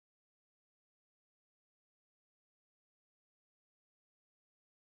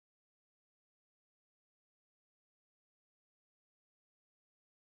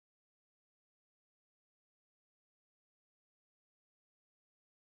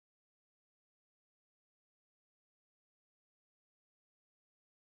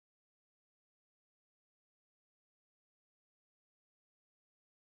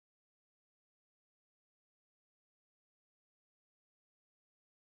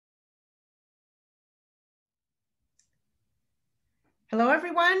Hello,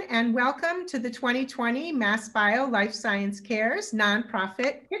 everyone, and welcome to the 2020 MassBio Life Science Cares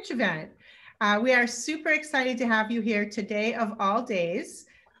nonprofit pitch event. We are super excited to have you here today of all days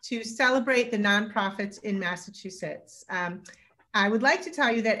to celebrate the nonprofits in Massachusetts. I would like to tell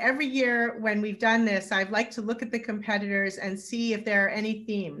you that every year when we've done this, I've liked to look at the competitors and see if there are any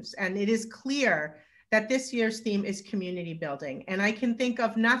themes. And it is clear that this year's theme is community building. And I can think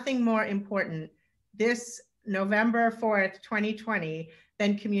of nothing more important this November 4th, 2020,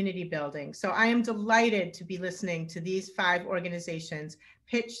 than community building. So I am delighted to be listening to these 5 organizations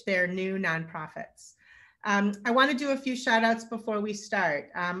pitch their new nonprofits. I want to do a few shout outs before we start.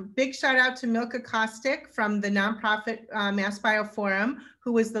 Big shout out to Milka Kostic from the nonprofit MassBio Forum,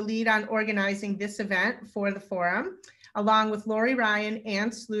 who was the lead on organizing this event for the forum, along with Lori Ryan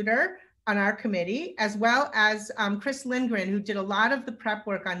and Sluter on our committee, as well as Chris Lindgren, who did a lot of the prep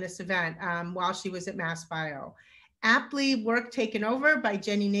work on this event while she was at MassBio. Aptly work taken over by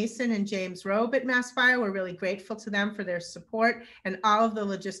Jenny Nason and James Robe at MassBio. We're really grateful to them for their support and all of the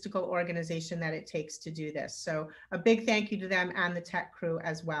logistical organization that it takes to do this. So a big thank you to them and the tech crew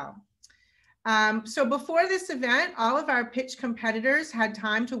as well. So before this event, all of our pitch competitors had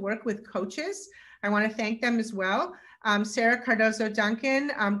time to work with coaches. I want to thank them as well. Sarah Cardozo-Duncan,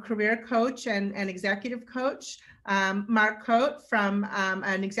 career coach and executive coach. Mark Coate from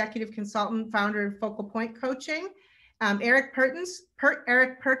an executive consultant, founder of Focal Point Coaching. Eric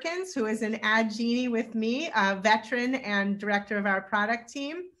Perkins, who is an ad genie with me, a veteran and director of our product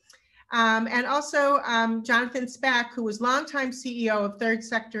team. And also Jonathan Spack, who was longtime CEO of Third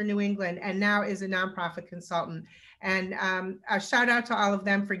Sector New England and now is a nonprofit consultant. And a shout out to all of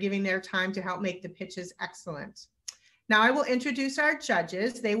them for giving their time to help make the pitches excellent. Now I will introduce our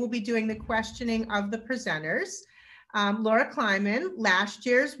judges. They will be doing the questioning of the presenters. Laura Kleiman, last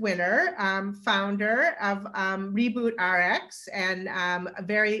year's winner, founder of Reboot RX, and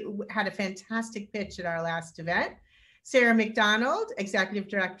had a fantastic pitch at our last event. Sarah McDonald, Executive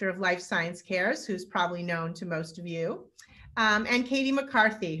Director of Life Science Cares, who's probably known to most of you. And Katie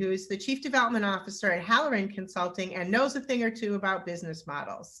McCarthy, who is the Chief Development Officer at Halloran Consulting and knows a thing or two about business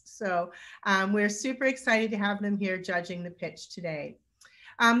models. So we're super excited to have them here judging the pitch today.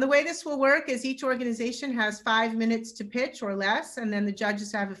 The way this will work is each organization has 5 minutes to pitch or less, and then the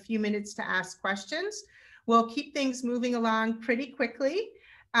judges have a few minutes to ask questions. We'll keep things moving along pretty quickly.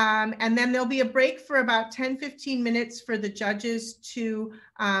 And then there'll be a break for about 10-15 minutes for the judges to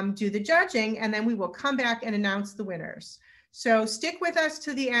do the judging, and then we will come back and announce the winners. So stick with us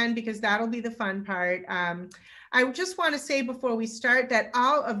to the end because that'll be the fun part. I just want to say before we start that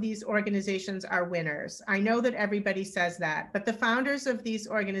all of these organizations are winners. I know that everybody says that, but the founders of these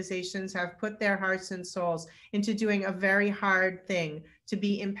organizations have put their hearts and souls into doing a very hard thing to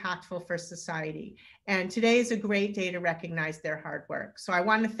be impactful for society. And today is a great day to recognize their hard work. So I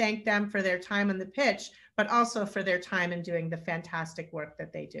want to thank them for their time on the pitch, but also for their time in doing the fantastic work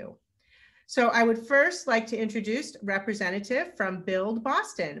that they do. So I would first like to introduce representative from Build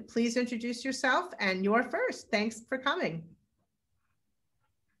Boston. Please introduce yourself and you're first. Thanks for coming.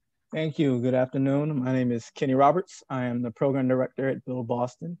 Thank you. Good afternoon. My name is Kenny Roberts. I am the program director at Build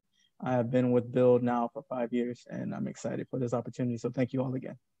Boston. I have been with Build now for 5 years and I'm excited for this opportunity. So thank you all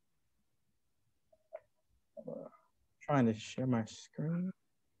again. Trying to share my screen.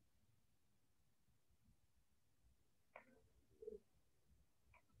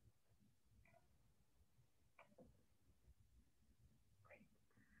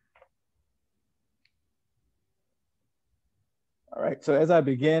 All right, so as I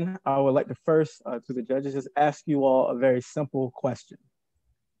begin, I would like to first, to the judges, just ask you all a very simple question.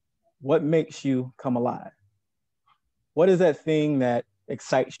 What makes you come alive? What is that thing that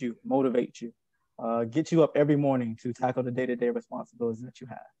excites you, motivates you, gets you up every morning to tackle the day-to-day responsibilities that you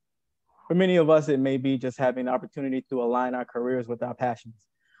have? For many of us, it may be just having the opportunity to align our careers with our passions,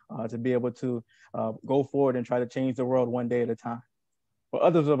 to be able to go forward and try to change the world one day at a time. For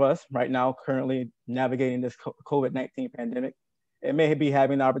others of us right now, currently navigating this COVID-19 pandemic, it may be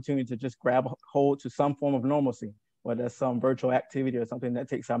having the opportunity to just grab hold to some form of normalcy, whether it's some virtual activity or something that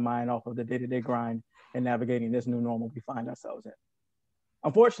takes our mind off of the day-to-day grind and navigating this new normal we find ourselves in.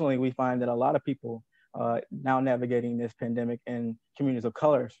 Unfortunately, we find that a lot of people now navigating this pandemic in communities of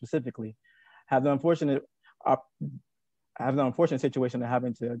color specifically have the unfortunate situation of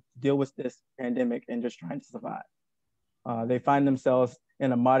having to deal with this pandemic and just trying to survive. They find themselves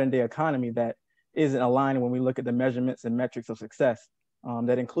in a modern day economy that isn't aligned when we look at the measurements and metrics of success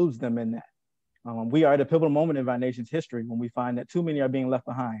that includes them in that. We are at a pivotal moment of our nation's history when we find that too many are being left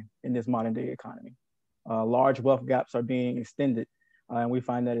behind in this modern day economy. Large wealth gaps are being extended, and we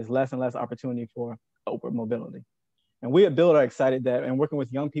find that there's less and less opportunity for upward mobility. And we at Build are excited that in working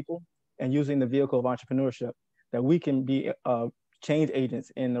with young people and using the vehicle of entrepreneurship, that we can be change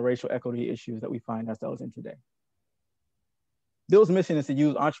agents in the racial equity issues that we find ourselves in today. Build's mission is to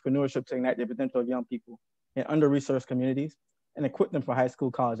use entrepreneurship to ignite the potential of young people in under-resourced communities and equip them for high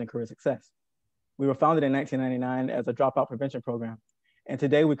school, college, and career success. We were founded in 1999 as a dropout prevention program. And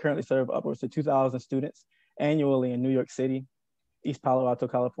today we currently serve upwards to 2,000 students annually in New York City, East Palo Alto,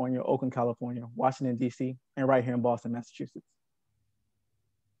 California, Oakland, California, Washington, DC, and right here in Boston, Massachusetts.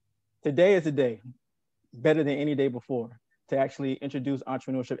 Today is a day, better than any day before, to actually introduce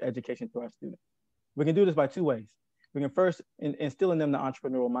entrepreneurship education to our students. We can do this by two ways. We can first instill in them the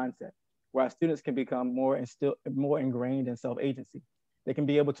entrepreneurial mindset, where our students can become more ingrained in self-agency. They can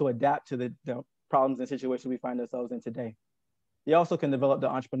be able to adapt to the problems and situations we find ourselves in today. They also can develop the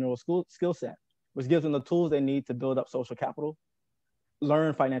entrepreneurial skill set, which gives them the tools they need to build up social capital,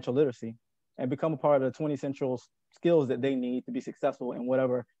 learn financial literacy, and become a part of the 20 central skills that they need to be successful in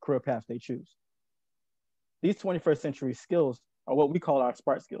whatever career path they choose. These 21st century skills are what we call our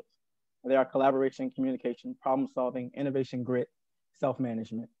SPARK skills. They are collaboration, communication, problem solving, innovation, grit,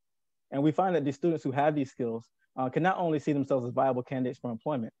 self-management. And we find that these students who have these skills can not only see themselves as viable candidates for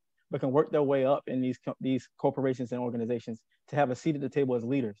employment, but can work their way up in these corporations and organizations to have a seat at the table as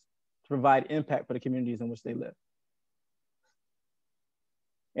leaders, to provide impact for the communities in which they live.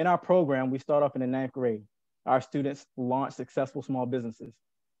 In our program, we start off in the 9th grade. Our students launch successful small businesses.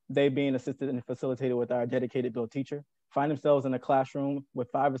 They, being assisted and facilitated with our dedicated Build teacher, find themselves in a classroom with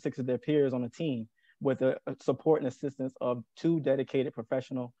 5 or 6 of their peers on a team with the support and assistance of 2 dedicated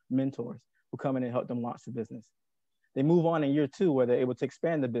professional mentors who come in and help them launch the business. They move on in year 2 where they're able to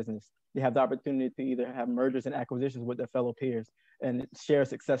expand the business. They have the opportunity to either have mergers and acquisitions with their fellow peers and share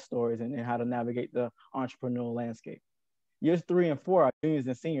success stories and how to navigate the entrepreneurial landscape. Years 3 and 4, our juniors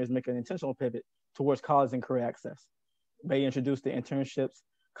and seniors make an intentional pivot towards college and career access. They introduce the internships,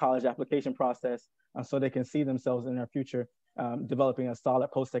 college application process, so they can see themselves in their future developing a solid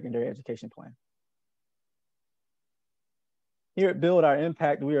post-secondary education plan. Here at Build Our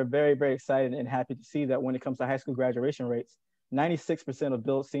Impact, we are very, very excited and happy to see that when it comes to high school graduation rates, 96% of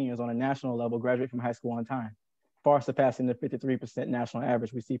Build seniors on a national level graduate from high school on time, far surpassing the 53% national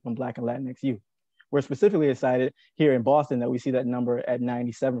average we see from Black and Latinx youth. We're specifically excited here in Boston that we see that number at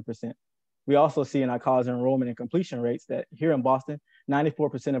 97%. We also see in our college enrollment and completion rates that here in Boston,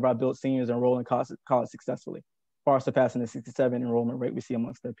 94% of our Build seniors enroll in college successfully, far surpassing the 67% enrollment rate we see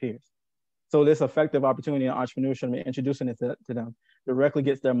amongst their peers. So this effective opportunity in entrepreneurship and introducing it to them directly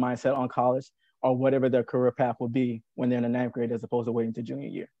gets their mindset on college or whatever their career path will be when they're in the 9th grade as opposed to waiting to junior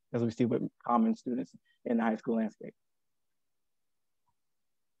year, as we see with common students in the high school landscape.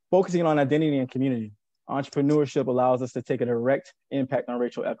 Focusing on identity and community, entrepreneurship allows us to take a direct impact on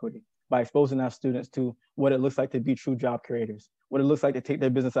racial equity by exposing our students to what it looks like to be true job creators, what it looks like to take their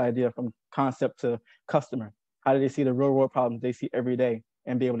business idea from concept to customer. How do they see the real world problems they see every day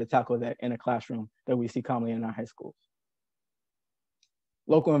and be able to tackle that in a classroom that we see commonly in our high schools?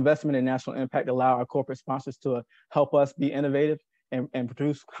 Local investment and national impact allow our corporate sponsors to help us be innovative and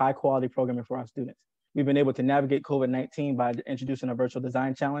produce high quality programming for our students. We've been able to navigate COVID-19 by introducing a virtual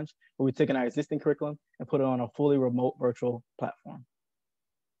design challenge where we've taken our existing curriculum and put it on a fully remote virtual platform.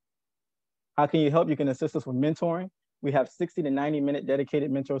 How can you help? You can assist us with mentoring. We have 60 to 90-minute dedicated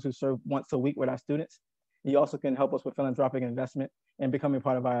mentors who serve once a week with our students. You also can help us with philanthropic investment and becoming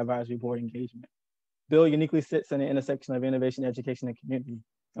part of our advisory board engagement. Bill uniquely sits in the intersection of innovation, education, and community,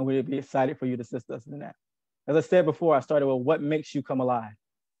 and we'd be excited for you to assist us in that. As I said before, I started with what makes you come alive.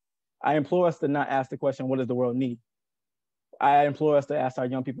 I implore us to not ask the question, what does the world need? I implore us to ask our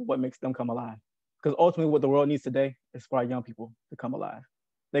young people what makes them come alive. Because ultimately what the world needs today is for our young people to come alive.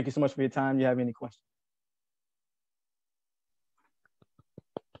 Thank you so much for your time. Do you have any questions?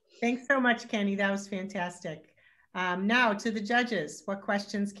 Thanks so much, Kenny. That was fantastic. Now to the judges, what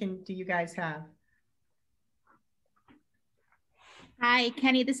questions do you guys have? Hi,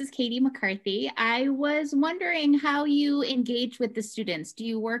 Kenny, this is Katie McCarthy. I was wondering how you engage with the students. Do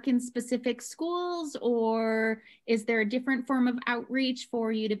you work in specific schools or is there a different form of outreach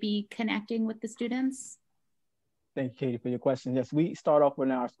for you to be connecting with the students? Thank you, Katie, for your question. Yes, we start off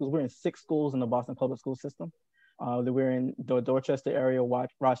with our schools. We're in 6 schools in the Boston Public School System. We're in the Dorchester area,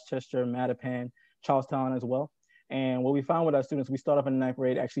 Rochester, Mattapan, Charlestown as well. And what we found with our students, we start off in the 9th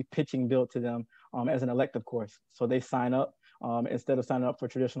grade actually pitching Build to them as an elective course. So they sign up. Instead of signing up for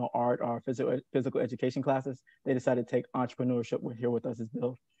traditional art or physical education classes, they decided to take entrepreneurship here with us as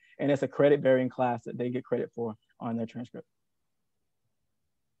Build. And it's a credit-bearing class that they get credit for on their transcript.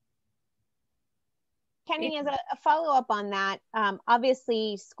 Kenny, as a follow-up on that,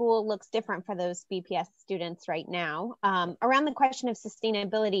 obviously school looks different for those BPS students right now. Around the question of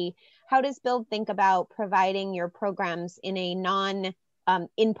sustainability, how does Build think about providing your programs in a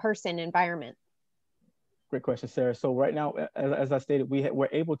in-person environment? Great question, Sarah. So right now, as I stated, we're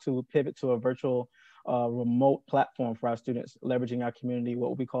able to pivot to a virtual remote platform for our students, leveraging our community,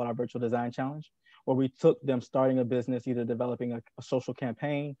 what we call our virtual design challenge, where we took them starting a business, either developing a social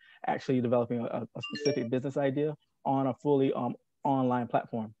campaign, actually developing a specific business idea on a fully online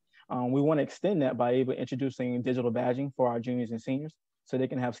platform. We want to extend that by introducing digital badging for our juniors and seniors, so they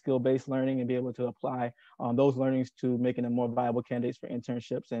can have skill-based learning and be able to apply those learnings to making them more viable candidates for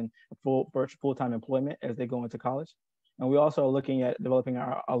internships and full-time employment as they go into college. And we also are looking at developing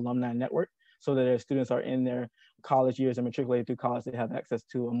our alumni network, so that as students are in their college years and matriculated through college, they have access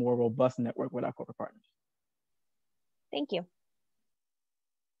to a more robust network with our corporate partners. Thank you.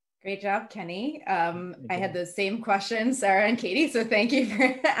 Great job, Kenny. I had the same questions, Sarah and Katie, so thank you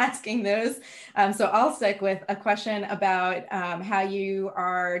for asking those. So I'll stick with a question about how you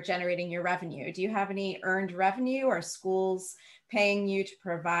are generating your revenue. Do you have any earned revenue, or schools paying you to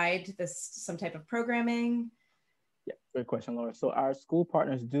provide some type of programming? Yeah, great question, Laura. So our school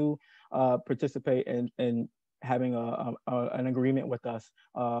partners do participate in having an agreement with us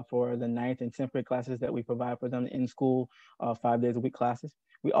for the 9th and 10th grade classes that we provide for them in school, 5 days a week classes.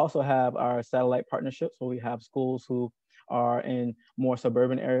 We also have our satellite partnerships, where we have schools who are in more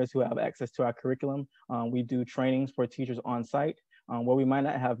suburban areas who have access to our curriculum. We do trainings for teachers on site, where we might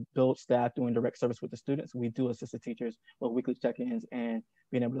not have built staff doing direct service with the students. We do assist the teachers with weekly check-ins and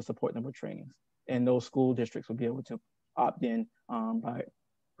being able to support them with trainings. And those school districts will be able to opt in by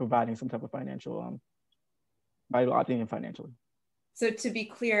providing some type of financial, by opting in financially. So to be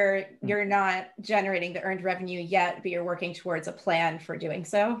clear, you're not generating the earned revenue yet, but you're working towards a plan for doing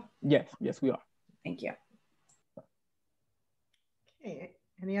so? Yes, yes, we are. Thank you. Okay,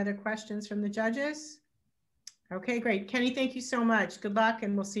 any other questions from the judges? Okay, great. Kenny, thank you so much. Good luck,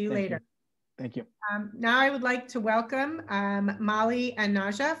 and we'll see you later. Thank you. Now I would like to welcome Molly and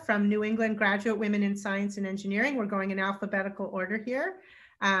Naja from New England Graduate Women in Science and Engineering. We're going in alphabetical order here,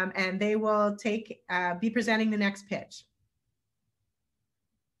 and they will be presenting the next pitch.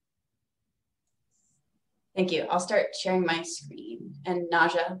 Thank you. I'll start sharing my screen. And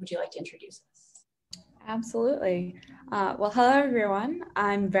Naja, would you like to introduce us? Absolutely. Well, hello, everyone.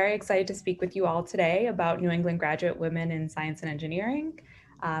 I'm very excited to speak with you all today about New England Graduate Women in Science and Engineering.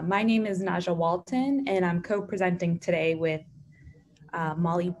 My name is Naja Walton, and I'm co-presenting today with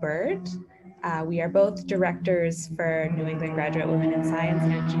Molly Bird. We are both directors for New England Graduate Women in Science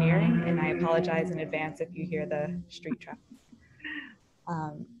and Engineering, and I apologize in advance if you hear the street traffic.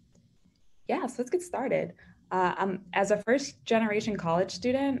 Yeah, so let's get started. As a first-generation college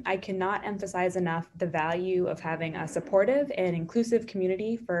student, I cannot emphasize enough the value of having a supportive and inclusive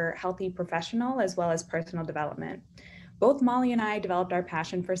community for healthy professional as well as personal development. Both Molly and I developed our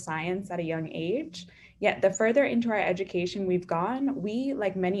passion for science at a young age, yet the further into our education we've gone, we,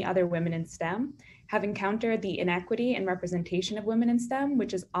 like many other women in STEM, have encountered the inequity and representation of women in STEM,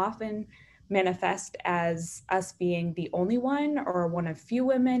 which is often manifest as us being the only one or one of few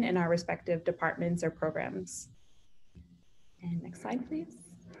women in our respective departments or programs. And next slide, please.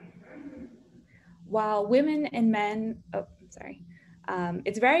 While women and men,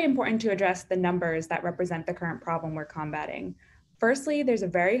 it's very important to address the numbers that represent the current problem we're combating. Firstly, there's a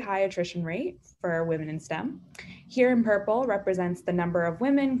very high attrition rate for women in STEM. Here in purple represents the number of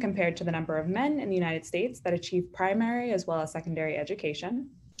women compared to the number of men in the United States that achieve primary as well as secondary education.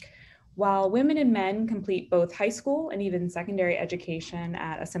 While women and men complete both high school and even secondary education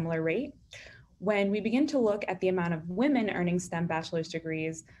at a similar rate, when we begin to look at the amount of women earning STEM bachelor's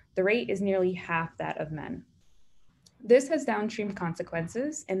degrees, the rate is nearly half that of men. This has downstream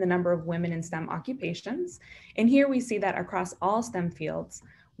consequences in the number of women in STEM occupations. And here we see that across all STEM fields,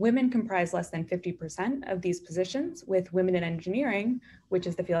 women comprise less than 50% of these positions, with women in engineering, which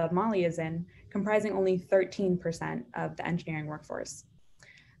is the field Molly is in, comprising only 13% of the engineering workforce.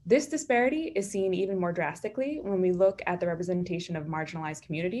 This disparity is seen even more drastically when we look at the representation of marginalized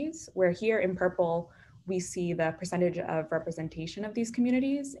communities, where here in purple, we see the percentage of representation of these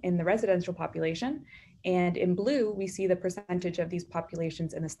communities in the residential population, and in blue, we see the percentage of these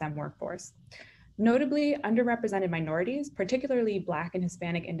populations in the STEM workforce. Notably, underrepresented minorities, particularly Black and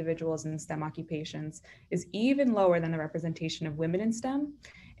Hispanic individuals in STEM occupations, is even lower than the representation of women in STEM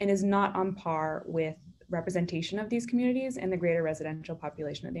and is not on par with representation of these communities in the greater residential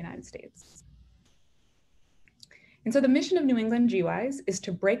population of the United States. And so the mission of New England GWISE is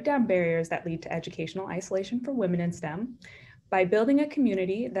to break down barriers that lead to educational isolation for women in STEM by building a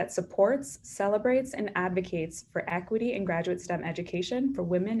community that supports, celebrates, and advocates for equity in graduate STEM education for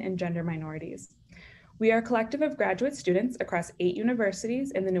women and gender minorities. We are a collective of graduate students across 8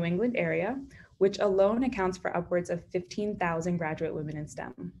 universities in the New England area, which alone accounts for upwards of 15,000 graduate women in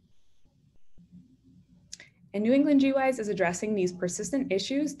STEM. And New England GWISE is addressing these persistent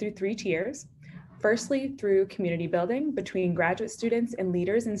issues through 3 tiers. Firstly, through community building between graduate students and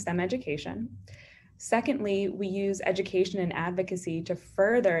leaders in STEM education. Secondly, we use education and advocacy to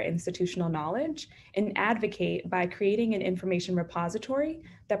further institutional knowledge and advocate by creating an information repository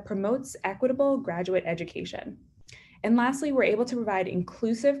that promotes equitable graduate education. And lastly, we're able to provide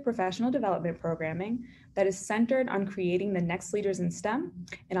inclusive professional development programming that is centered on creating the next leaders in STEM.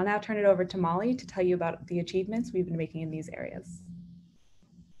 And I'll now turn it over to Molly to tell you about the achievements we've been making in these areas.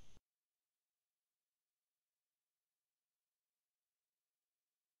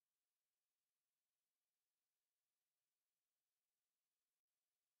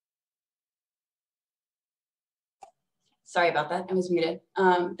 Sorry about that, I was muted.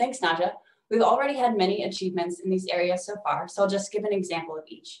 Thanks, Naja. We've already had many achievements in these areas so far, so I'll just give an example of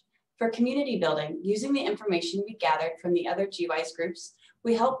each. For community building, using the information we gathered from the other GWISE groups,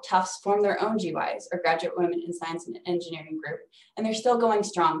 we helped Tufts form their own GWISE, or Graduate Women in Science and Engineering group, and they're still going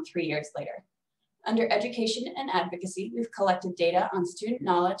strong 3 years later. Under education and advocacy, we've collected data on student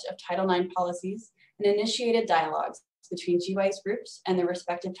knowledge of Title IX policies and initiated dialogues between GWISE groups and their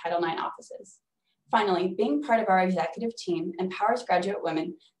respective Title IX offices. Finally, being part of our executive team empowers graduate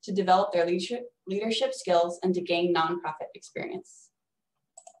women to develop their leadership skills and to gain nonprofit experience.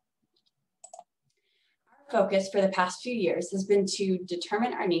 Our focus for the past few years has been to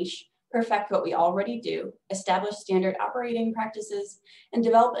determine our niche, perfect what we already do, establish standard operating practices, and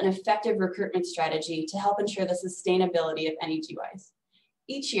develop an effective recruitment strategy to help ensure the sustainability of any GWISE.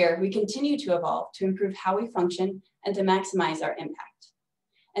 Each year, we continue to evolve to improve how we function and to maximize our impact.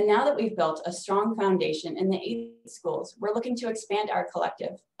 And now that we've built a strong foundation in the 8 schools, we're looking to expand our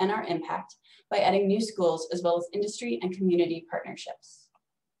collective and our impact by adding new schools as well as industry and community partnerships.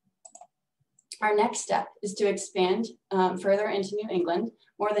 Our next step is to expand further into New England,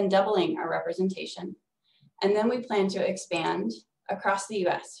 more than doubling our representation. And then we plan to expand across the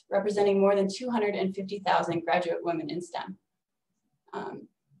US, representing more than 250,000 graduate women in STEM.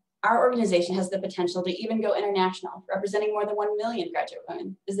 Our organization has the potential to even go international, representing more than 1 million graduate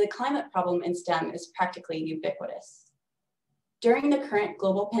women, as the climate problem in STEM is practically ubiquitous. During the current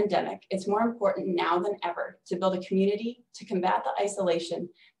global pandemic, it's more important now than ever to build a community to combat the isolation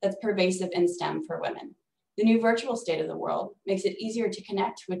that's pervasive in STEM for women. The new virtual state of the world makes it easier to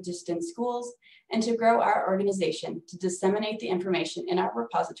connect with distant schools and to grow our organization to disseminate the information in our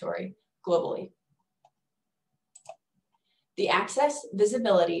repository globally. The access,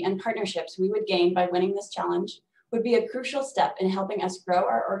 visibility, and partnerships we would gain by winning this challenge would be a crucial step in helping us grow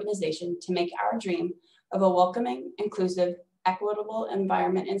our organization to make our dream of a welcoming, inclusive, equitable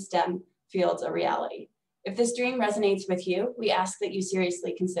environment in STEM fields a reality. If this dream resonates with you, we ask that you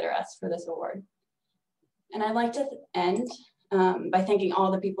seriously consider us for this award. And I'd like to end by thanking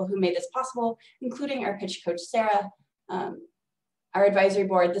all the people who made this possible, including our pitch coach, Sarah, our advisory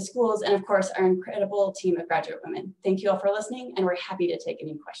board, the schools, and of course, our incredible team of graduate women. Thank you all for listening, and we're happy to take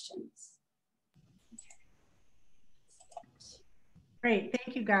any questions. Great,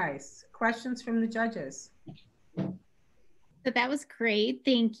 thank you guys. Questions from the judges? So that was great,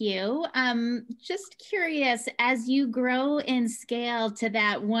 thank you. Just curious, as you grow in scale to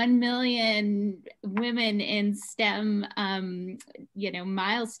that 1 million women in STEM,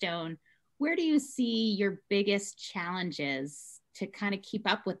 milestone, where do you see your biggest challenges to kind of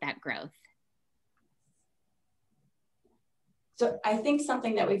keep up with that growth? So I think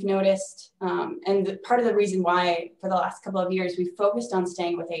something that we've noticed, and part of the reason why for the last couple of years we've focused on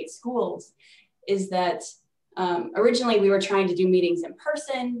staying with 8 schools, is that originally we were trying to do meetings in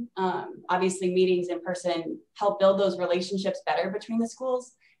person. Obviously meetings in person help build those relationships better between the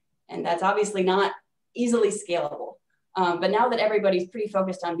schools, and that's obviously not easily scalable. But now that everybody's pretty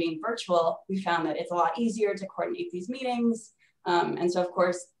focused on being virtual, we found that it's a lot easier to coordinate these meetings. And so of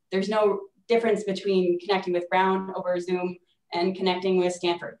course, there's no difference between connecting with Brown over Zoom and connecting with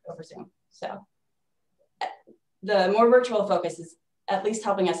Stanford over Zoom. So the more virtual focus is at least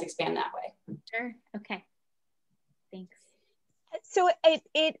helping us expand that way. Sure, okay, thanks. So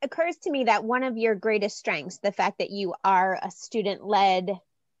it occurs to me that one of your greatest strengths, the fact that you are a student-led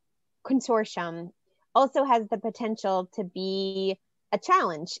consortium, also has the potential to be a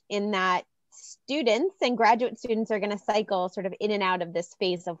challenge in that students and graduate students are going to cycle sort of in and out of this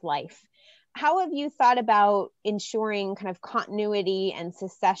phase of life. How have you thought about ensuring kind of continuity and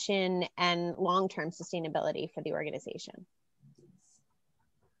succession and long-term sustainability for the organization?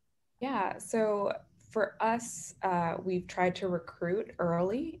 Yeah, so for us, we've tried to recruit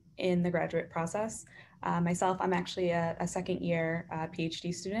early in the graduate process. Myself, I'm actually a second year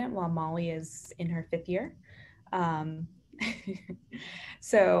PhD student, while Molly is in her 5th year. Um,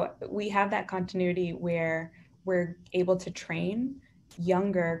 so we have that continuity where we're able to train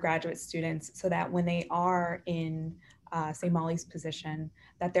younger graduate students so that when they are in, say, Molly's position,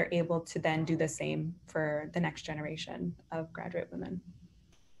 that they're able to then do the same for the next generation of graduate women.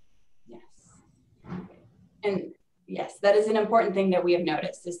 Yes. And yes, that is an important thing that we have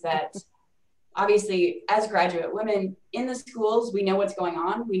noticed, is that obviously as graduate women in the schools, we know what's going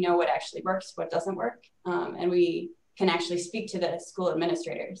on. We know what actually works, what doesn't work. And we can actually speak to the school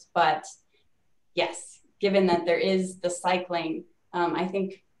administrators. But yes, given that there is the cycling, I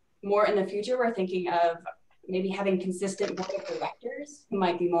think more in the future, we're thinking of maybe having consistent board of directors who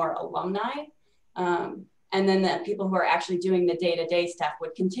might be more alumni. And then the people who are actually doing the day-to-day stuff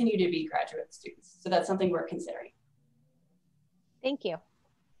would continue to be graduate students. So that's something we're considering. Thank you.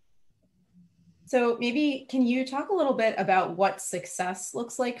 So maybe can you talk a little bit about what success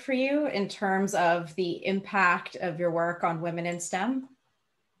looks like for you in terms of the impact of your work on women in STEM?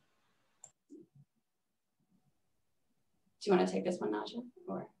 Do you want to take this one, Naja?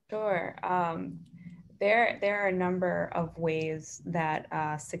 Or? Sure. There are a number of ways that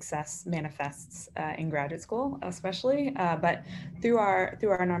success manifests in graduate school, especially, but through our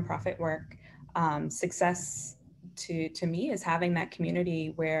nonprofit work, success to me is having that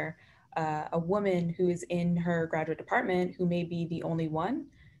community where a woman who is in her graduate department, who may be the only one,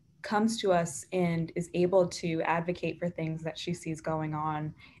 comes to us and is able to advocate for things that she sees going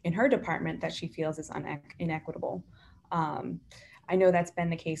on in her department that she feels is inequitable. I know that's been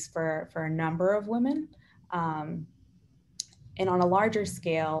the case for a number of women. And on a larger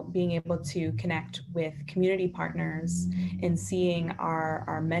scale, being able to connect with community partners and seeing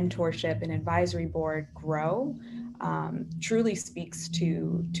our mentorship and advisory board grow truly speaks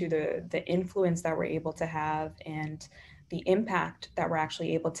to the influence that we're able to have and the impact that we're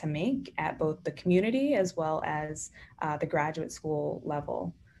actually able to make at both the community as well as the graduate school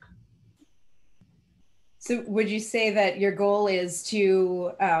level. So would you say that your goal is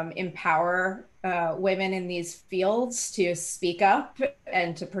to empower women in these fields to speak up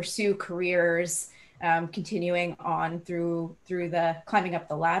and to pursue careers, continuing on through the climbing up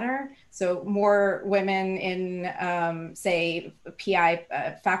the ladder? So more women in, say,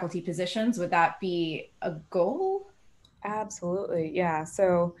 PI faculty positions, would that be a goal? Absolutely, yeah.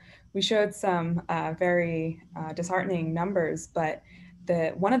 So we showed some very disheartening numbers, but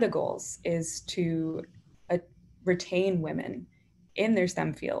one of the goals is to retain women in their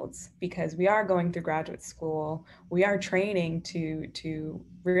STEM fields, because we are going through graduate school, we are training to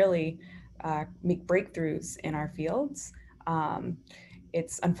really make breakthroughs in our fields.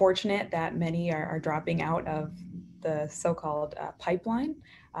 It's unfortunate that many are dropping out of the so-called pipeline,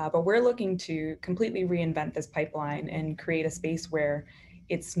 but we're looking to completely reinvent this pipeline and create a space where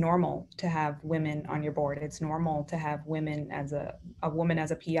it's normal to have women on your board. It's normal to have women as a woman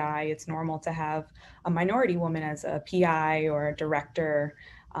as a PI. It's normal to have a minority woman as a PI or a director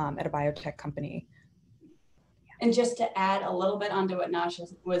at a biotech company. And just to add a little bit onto what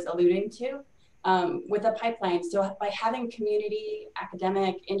Naja was alluding to, with a pipeline, so by having community,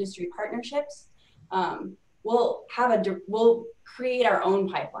 academic, industry partnerships, we'll create our own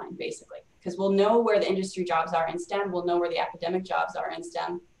pipeline, basically, because we'll know where the industry jobs are in STEM, we'll know where the academic jobs are in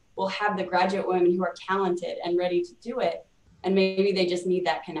STEM, we'll have the graduate women who are talented and ready to do it, and maybe they just need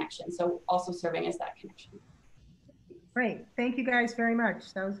that connection. So also serving as that connection. Great, thank you guys very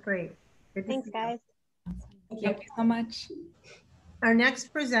much. That was great. Thanks, guys. Thank you so much. Our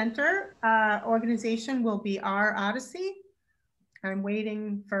next presenter organization will be Our Odyssey. I'm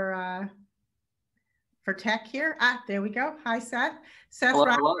waiting for tech here. There we go. Hi, Seth. Seth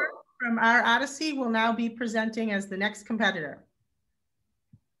Rockford from Our Odyssey will now be presenting as the next competitor.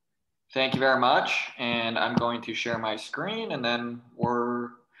 Thank you very much. And I'm going to share my screen and then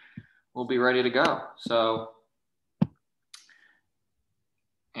we'll be ready to go. So,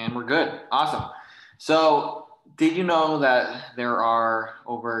 and we're good. Awesome. So did you know that there are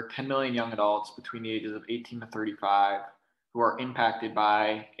over 10 million young adults between the ages of 18 to 35 who are impacted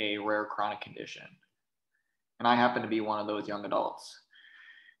by a rare chronic condition? And I happen to be one of those young adults.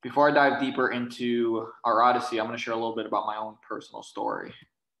 Before I dive deeper into Our Odyssey, I'm going to share a little bit about my own personal story.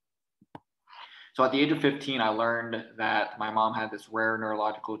 So at the age of 15, I learned that my mom had this rare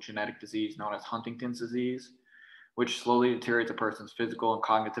neurological genetic disease known as Huntington's disease, which slowly deteriorates a person's physical and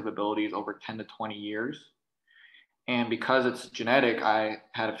cognitive abilities over 10 to 20 years. And because it's genetic, I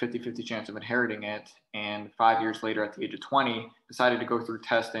had a 50-50 chance of inheriting it. And 5 years later, at the age of 20, decided to go through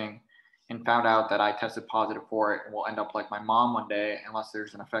testing and found out that I tested positive for it and will end up like my mom one day unless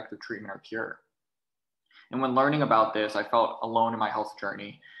there's an effective treatment or cure. And when learning about this, I felt alone in my health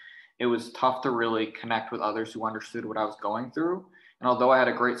journey. It was tough to really connect with others who understood what I was going through. And although I had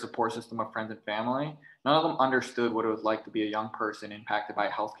a great support system of friends and family, none of them understood what it was like to be a young person impacted by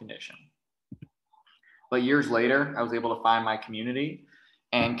a health condition. But years later, I was able to find my community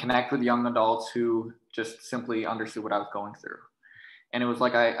and connect with young adults who just simply understood what I was going through. And it was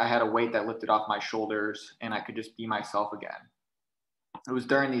like I had a weight that lifted off my shoulders and I could just be myself again. It was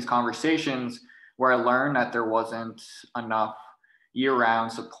during these conversations where I learned that there wasn't enough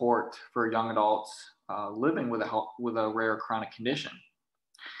year-round support for young adults living with a rare chronic condition.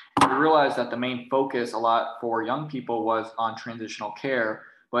 We realized that the main focus a lot for young people was on transitional care,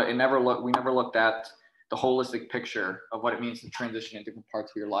 but we never looked at the holistic picture of what it means to transition in different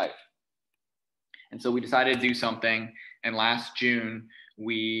parts of your life. And so we decided to do something, and last June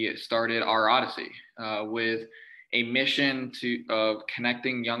we started our Odyssey with a mission of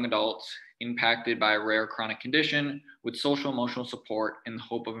connecting young adults impacted by a rare chronic condition with social emotional support in the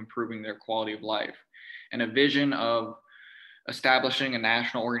hope of improving their quality of life, and a vision of establishing a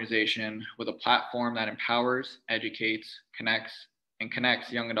national organization with a platform that empowers, educates, connects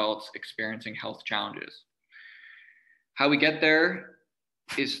young adults experiencing health challenges. How we get there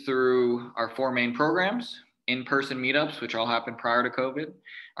is through our 4 main programs: in-person meetups, which all happened prior to COVID,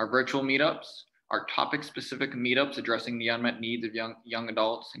 our virtual meetups, our topic-specific meetups addressing the unmet needs of young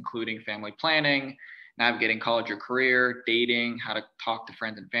adults, including family planning, navigating college or career, dating, how to talk to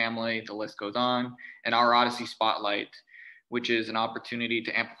friends and family, the list goes on, and our Odyssey Spotlight, which is an opportunity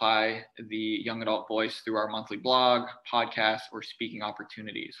to amplify the young adult voice through our monthly blog, podcast, or speaking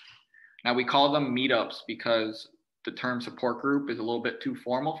opportunities. Now, we call them meetups because the term support group is a little bit too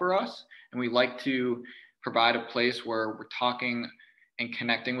formal for us, and we like to provide a place where we're talking and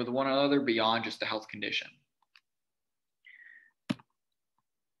connecting with one another beyond just a health condition.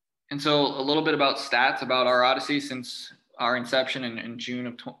 And so a little bit about stats about our Odyssey since our inception in June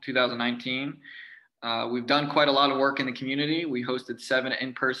of 2019. We've done quite a lot of work in the community. We hosted 7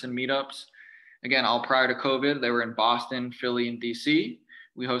 in-person meetups. Again, all prior to COVID. They were in Boston, Philly, and DC.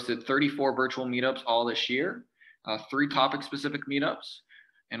 We hosted 34 virtual meetups all this year, 3 topic-specific meetups,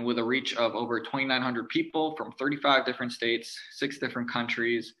 and with a reach of over 2,900 people from 35 different states, 6 different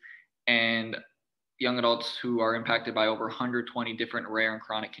countries, and young adults who are impacted by over 120 different rare and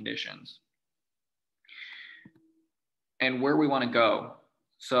chronic conditions. And where we want to go.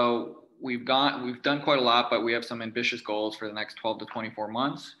 So we've done quite a lot, but we have some ambitious goals for the next 12 to 24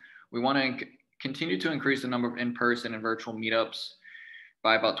 months. We want to continue to increase the number of in-person and virtual meetups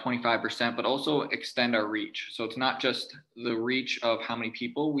by about 25%, but also extend our reach. So it's not just the reach of how many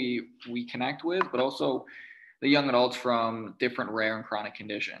people we connect with, but also the young adults from different rare and chronic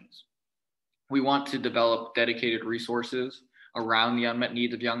conditions. We want to develop dedicated resources around the unmet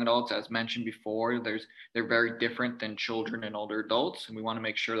needs of young adults. As mentioned before, they're very different than children and older adults, and we want to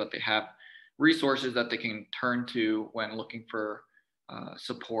make sure that they have resources that they can turn to when looking for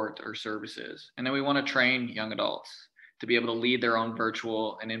support or services. And then we want to train young adults to be able to lead their own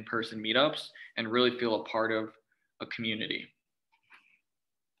virtual and in-person meetups and really feel a part of a community.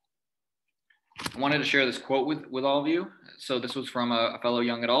 I wanted to share this quote with all of you. So this was from a fellow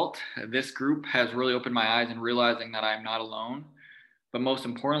young adult. "This group has really opened my eyes in realizing that I'm not alone, but most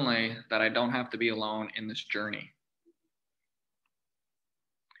importantly, that I don't have to be alone in this journey."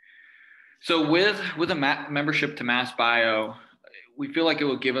 So with a membership to MassBio, we feel like it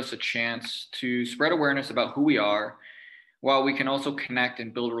will give us a chance to spread awareness about who we are, while we can also connect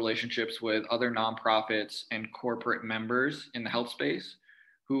and build relationships with other nonprofits and corporate members in the health space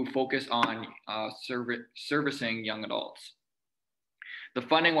who focus on servicing young adults. The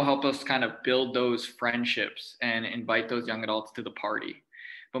funding will help us kind of build those friendships and invite those young adults to the party.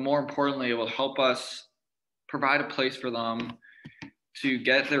 But more importantly, it will help us provide a place for them to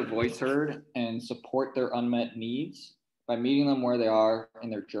get their voice heard and support their unmet needs by meeting them where they are in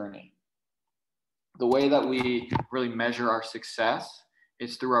their journey. The way that we really measure our success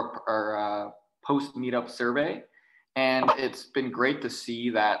is through our post-meetup survey. And it's been great to see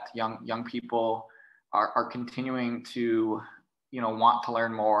that young people are continuing to, want to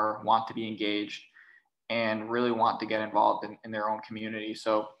learn more, want to be engaged, and really want to get involved in their own community.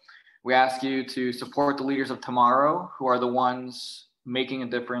 So we ask you to support the leaders of tomorrow, who are the ones making a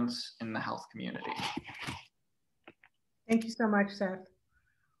difference in the health community. Thank you so much, Seth.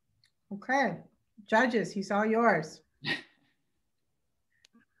 Okay, judges, he's all yours.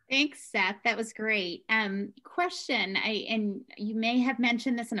 Thanks, Seth. That was great. Question, and you may have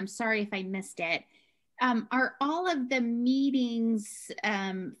mentioned this, and I'm sorry if I missed it. Are all of the meetings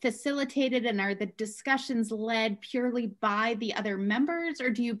facilitated, and are the discussions led purely by the other members,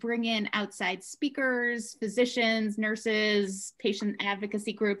 or do you bring in outside speakers, physicians, nurses, patient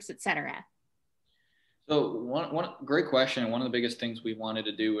advocacy groups, et cetera? So one great question. One of the biggest things we wanted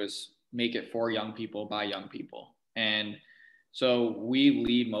to do is make it for young people by young people. And so we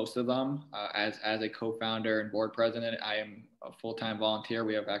lead most of them. As a co-founder and board president, I am a full-time volunteer.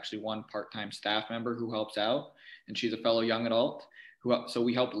 We have actually one part-time staff member who helps out, and she's a fellow young adult. So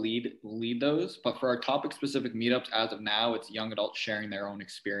we help lead those. But for our topic-specific meetups, as of now, it's young adults sharing their own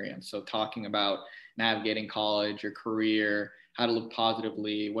experience. So talking about navigating college, your career, how to live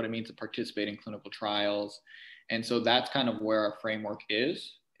positively, what it means to participate in clinical trials. And so that's kind of where our framework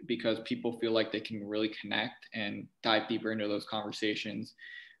is, because people feel like they can really connect and dive deeper into those conversations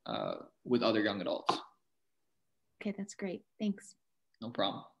with other young adults. Okay, that's great. Thanks. No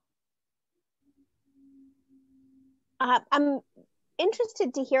problem. I'm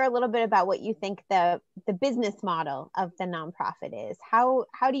interested to hear a little bit about what you think the business model of the nonprofit is. How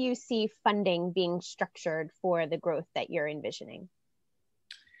do you see funding being structured for the growth that you're envisioning?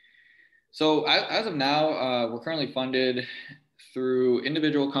 So as of now, we're currently funded through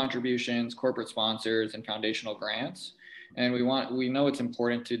individual contributions, corporate sponsors, and foundational grants. And we know it's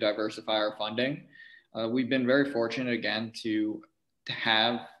important to diversify our funding. We've been very fortunate, again, to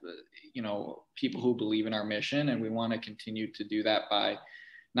have people who believe in our mission, and we want to continue to do that by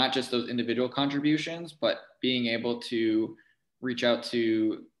not just those individual contributions, but being able to reach out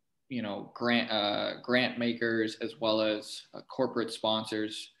to grant makers as well as corporate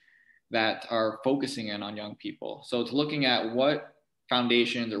sponsors that are focusing in on young people. So it's looking at what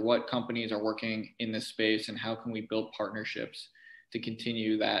foundations or what companies are working in this space and how can we build partnerships to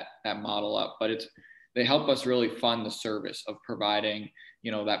continue that model up. But they help us really fund the service of providing,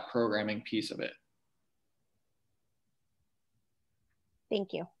 that programming piece of it.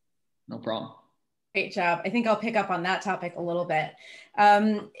 Thank you. No problem. Great job. I think I'll pick up on that topic a little bit.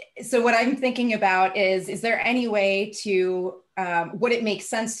 So what I'm thinking about is there any way to, would it make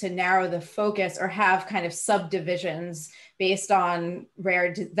sense to narrow the focus or have kind of subdivisions based on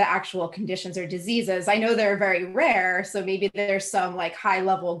the actual conditions or diseases? I know they're very rare, so maybe there's some like high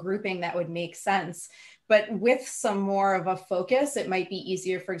level grouping that would make sense. But with some more of a focus, it might be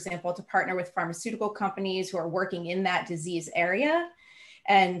easier, for example, to partner with pharmaceutical companies who are working in that disease area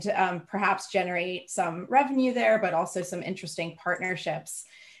and perhaps generate some revenue there, but also some interesting partnerships.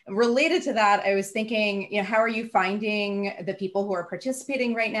 Related to that, I was thinking, how are you finding the people who are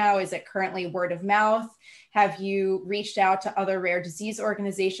participating right now? Is it currently word of mouth? Have you reached out to other rare disease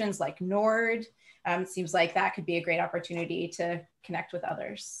organizations like NORD? It seems like that could be a great opportunity to connect with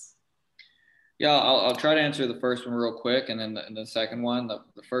others. Yeah, I'll try to answer the first one real quick, and then the second one. The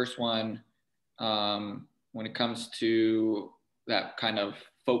first one, when it comes to that kind of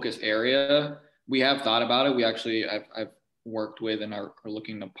focus area, we have thought about it. We actually, I've worked with and are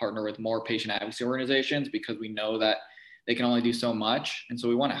looking to partner with more patient advocacy organizations because we know that they can only do so much. And so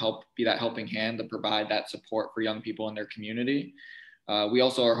we want to be that helping hand to provide that support for young people in their community. We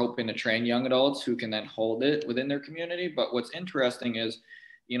also are hoping to train young adults who can then hold it within their community. But what's interesting is,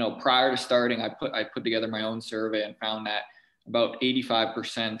 prior to starting, I put together my own survey and found that about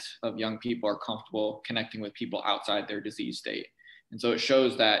 85% of young people are comfortable connecting with people outside their disease state. And so it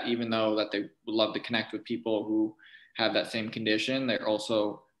shows that even though that they would love to connect with people who have that same condition, they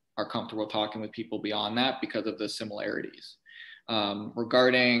also are comfortable talking with people beyond that because of the similarities.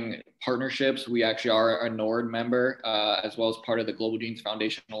 Regarding partnerships, we actually are a NORD member as well as part of the Global Genes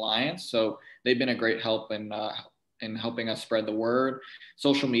Foundation Alliance. So they've been a great help in helping us spread the word,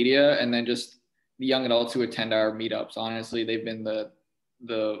 social media, and then just the young adults who attend our meetups. Honestly, they've been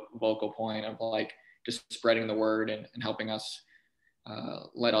the vocal point of like just spreading the word and helping us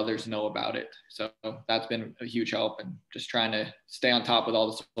let others know about it. So that's been a huge help, and just trying to stay on top with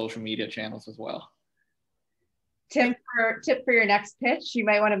all the social media channels as well. Tip for your next pitch, you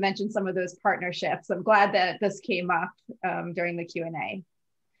might want to mention some of those partnerships. I'm glad that this came up during the Q&A.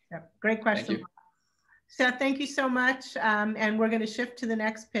 Yeah, great question. Thank you. Seth, thank you so much. And we're going to shift to the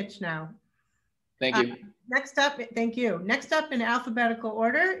next pitch now. Thank you. Next up, thank you. Next up in alphabetical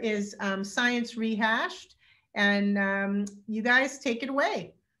order is Science Rehashed. And you guys take it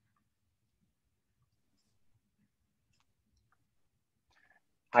away.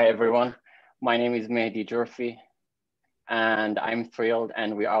 Hi, everyone. My name is Mehdi Jorfi. And I'm thrilled,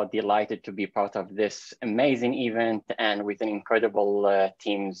 and we are delighted to be part of this amazing event and with an incredible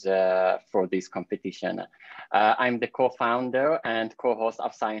teams for this competition. I'm the co-founder and co-host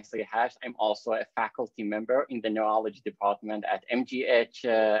of Science Rehashed. I'm also a faculty member in the neurology department at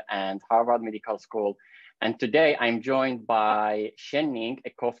MGH and Harvard Medical School. And today I'm joined by Shen Ning,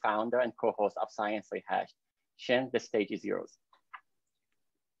 a co-founder and co-host of Science Rehashed. Shen, the stage is yours.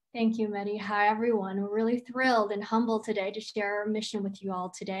 Thank you, Mehdi. Hi, everyone. We're really thrilled and humbled today to share our mission with you all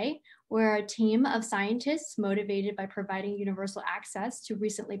today. We're a team of scientists motivated by providing universal access to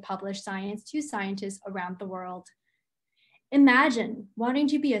recently published science to scientists around the world. Imagine wanting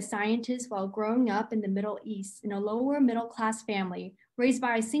to be a scientist while growing up in the Middle East in a lower middle-class family raised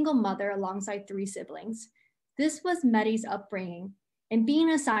by a single mother alongside 3 siblings. This was Mehdi's upbringing, and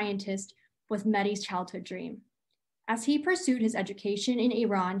being a scientist was Mehdi's childhood dream. As he pursued his education in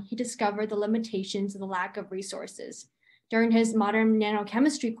Iran, he discovered the limitations of the lack of resources. During his modern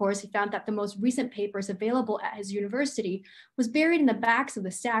nanochemistry course, he found that the most recent papers available at his university was buried in the backs of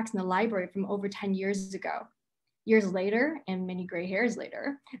the stacks in the library from over 10 years ago. Years later, and many gray hairs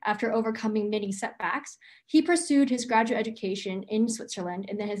later, after overcoming many setbacks, he pursued his graduate education in Switzerland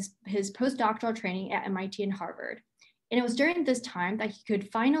and then his postdoctoral training at MIT and Harvard. And it was during this time that he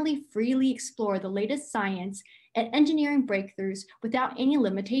could finally freely explore the latest science and engineering breakthroughs without any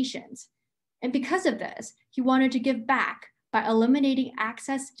limitations. And because of this, he wanted to give back by eliminating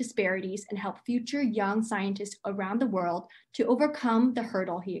access disparities and help future young scientists around the world to overcome the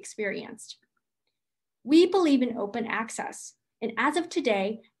hurdle he experienced. We believe in open access, and as of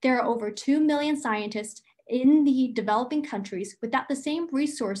today, there are over 2 million scientists in the developing countries without the same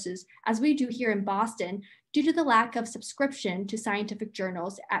resources as we do here in Boston due to the lack of subscription to scientific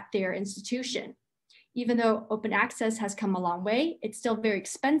journals at their institution. Even though open access has come a long way, it's still very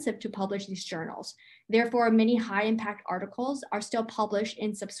expensive to publish these journals. Therefore, many high-impact articles are still published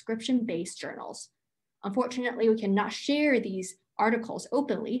in subscription-based journals. Unfortunately, we cannot share these articles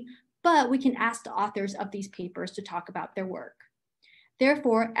openly, but we can ask the authors of these papers to talk about their work.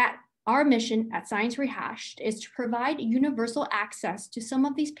 Therefore, our mission at Science Rehashed is to provide universal access to some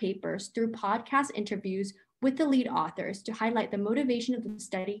of these papers through podcast interviews with the lead authors to highlight the motivation of the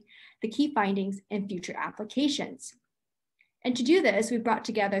study, the key findings, and future applications. And to do this, we brought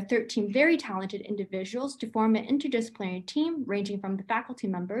together 13 very talented individuals to form an interdisciplinary team ranging from the faculty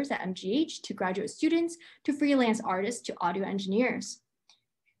members at MGH to graduate students to freelance artists to audio engineers.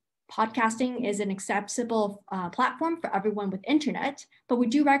 Podcasting is an accessible platform for everyone with internet, but we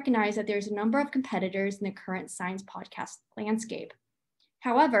do recognize that there's a number of competitors in the current science podcast landscape.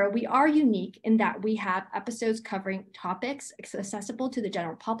 However, we are unique in that we have episodes covering topics accessible to the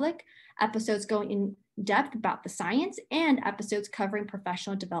general public, episodes going in depth about the science, and episodes covering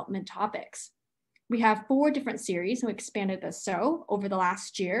professional development topics. We have 4 different series, and we expanded this over the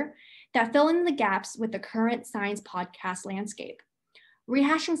last year, that fill in the gaps with the current science podcast landscape.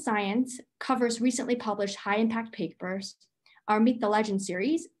 Rehashing Science covers recently published high-impact papers. Our Meet the Legend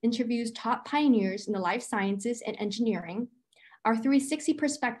series interviews top pioneers in the life sciences and engineering. Our 360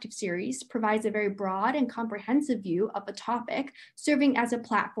 Perspective series provides a very broad and comprehensive view of a topic, serving as a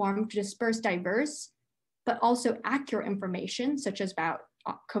platform to disperse diverse, but also accurate information, such as about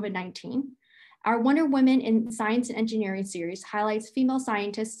COVID-19. Our Wonder Women in Science and Engineering series highlights female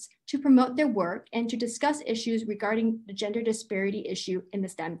scientists to promote their work and to discuss issues regarding the gender disparity issue in the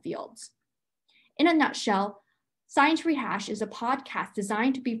STEM fields. In a nutshell, Science Rehashed is a podcast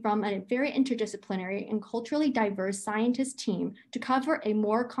designed to be from a very interdisciplinary and culturally diverse scientist team to cover a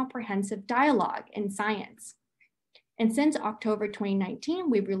more comprehensive dialogue in science. And since October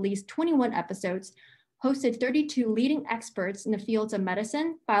 2019, we've released 21 episodes, hosted 32 leading experts in the fields of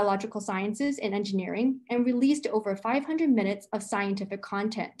medicine, biological sciences, and engineering, and released over 500 minutes of scientific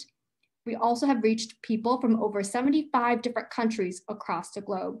content. We also have reached people from over 75 different countries across the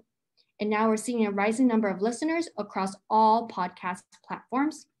globe. And now we're seeing a rising number of listeners across all podcast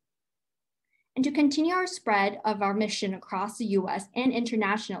platforms. And to continue our spread of our mission across the US and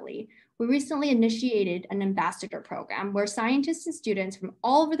internationally, we recently initiated an ambassador program where scientists and students from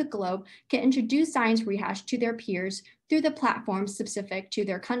all over the globe can introduce Science Rehashed to their peers through the platforms specific to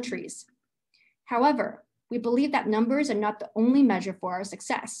their countries. However, we believe that numbers are not the only measure for our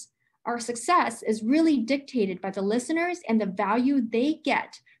success. Our success is really dictated by the listeners and the value they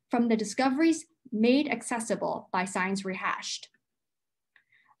get from the discoveries made accessible by Science Rehashed.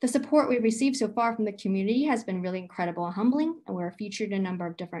 The support we've received so far from the community has been really incredible and humbling, and we're featured in a number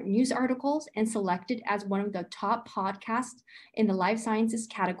of different news articles and selected as one of the top podcasts in the life sciences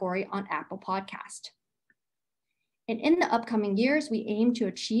category on Apple Podcast. And in the upcoming years, we aim to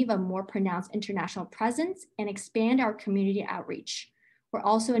achieve a more pronounced international presence and expand our community outreach. We're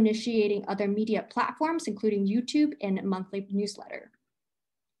also initiating other media platforms, including YouTube and a monthly newsletter.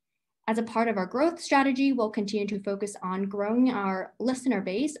 As a part of our growth strategy, we'll continue to focus on growing our listener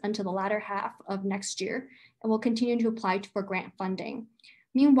base until the latter half of next year, and we'll continue to apply for grant funding.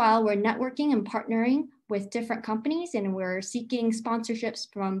 Meanwhile, we're networking and partnering with different companies, and we're seeking sponsorships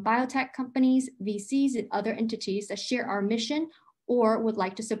from biotech companies, VCs, and other entities that share our mission or would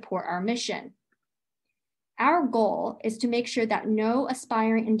like to support our mission. Our goal is to make sure that no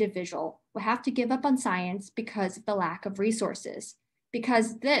aspiring individual will have to give up on science because of the lack of resources,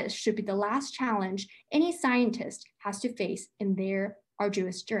 because this should be the last challenge any scientist has to face in their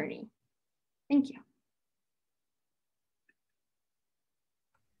arduous journey. Thank you.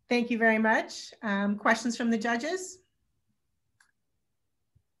 Thank you very much. Questions from the judges?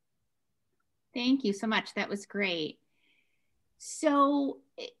 Thank you so much. That was great. So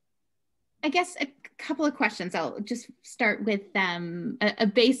I guess a couple of questions. I'll just start with a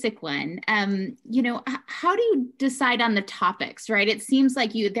basic one. You know, how do you decide on the topics, right? It seems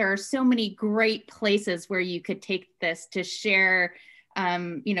like there are so many great places where you could take this to share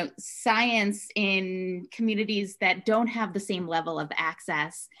you know, science in communities that don't have the same level of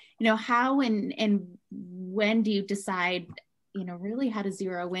access. You know, how and when do you decide, you know, really how to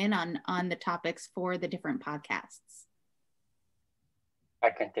zero in on the topics for the different podcasts?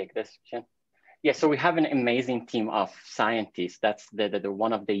 I can take this, Jen. Yeah, so we have an amazing team of scientists. That's the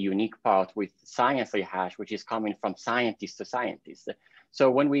one of the unique part with Science Rehash, which is coming from scientist to scientist. So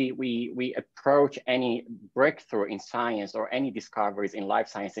when we approach any breakthrough in science or any discoveries in life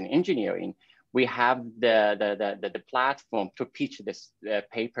science and engineering, we have the platform to pitch this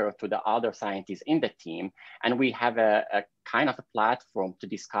paper to the other scientists in the team. And we have a kind of a platform to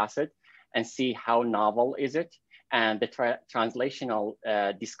discuss it and see how novel is it and the translational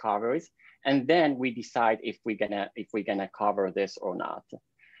discoveries. And then we decide if we're gonna cover this or not.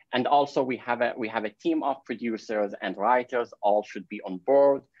 And also we have a team of producers and writers. All should be on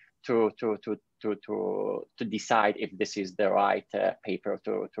board to decide if this is the right paper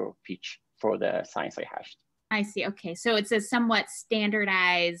to pitch for the Science Rehash. I see. Okay, so it's a somewhat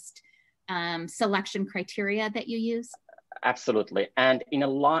standardized selection criteria that you use. Absolutely, and in a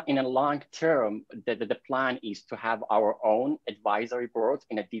long term, the plan is to have our own advisory boards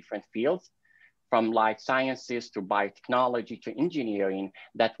in a different fields, from life sciences to biotechnology to engineering,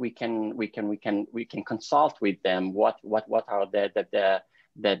 that we can consult with them. What are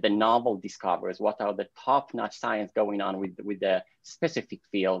the novel discoveries? What are the top-notch science going on with the specific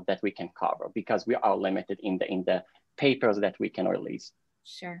field that we can cover, because we are limited in the papers that we can release.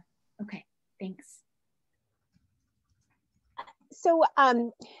 Sure. Okay. Thanks. So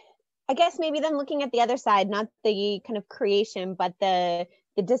I guess maybe then looking at the other side, not the kind of creation, but the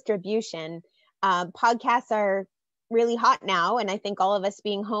distribution. Podcasts are really hot now, and I think all of us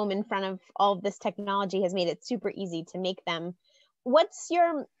being home in front of all of this technology has made it super easy to make them. What's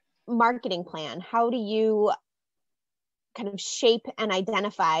your marketing plan? How do you kind of shape and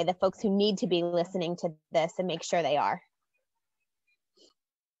identify the folks who need to be listening to this and make sure they are?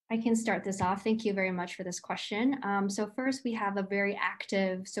 I can start this off. Thank you very much for this question. So first, we have a very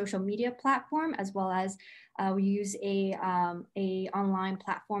active social media platform, as well as we use a online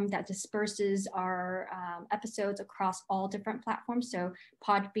platform that disperses our episodes across all different platforms. So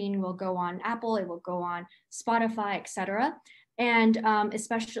Podbean will go on Apple, it will go on Spotify, etc. And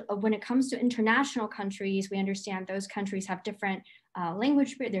especially when it comes to international countries, we understand those countries have different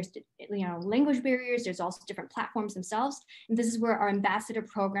language barriers. There's also different platforms themselves. And this is where our ambassador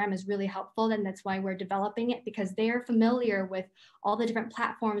program is really helpful. And that's why we're developing it, because they are familiar with all the different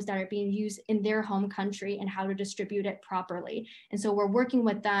platforms that are being used in their home country and how to distribute it properly. And so we're working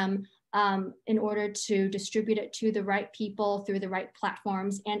with them in order to distribute it to the right people through the right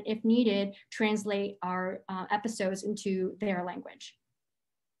platforms, and if needed, translate our episodes into their language.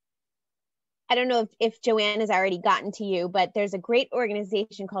 I don't know if Joanne has already gotten to you, but there's a great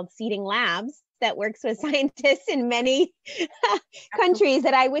organization called Seeding Labs that works with scientists in many countries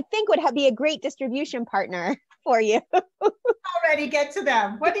that I would think would be a great distribution partner for you. Already get to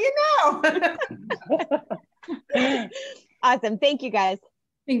them. What do you know? Awesome. Thank you, guys.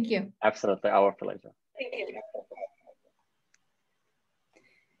 Thank you. Absolutely, our pleasure. Thank you.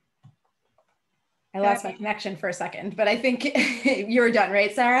 I lost my connection for a second, but I think you were done,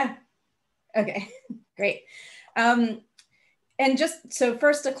 right, Sarah? Okay, great. And just so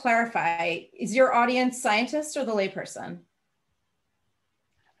first to clarify, is your audience scientist or the layperson?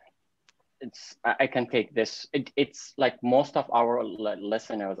 I can take this. It's like most of our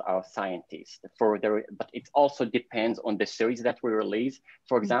listeners are scientists but it also depends on the series that we release.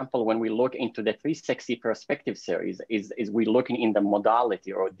 For example, when we look into the 360 perspective series, is we looking in the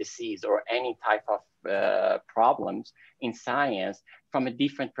modality or disease or any type of problems in science from a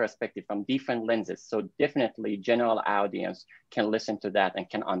different perspective, from different lenses. So definitely general audience can listen to that and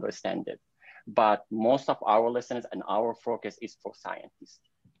can understand it. But most of our listeners and our focus is for scientists.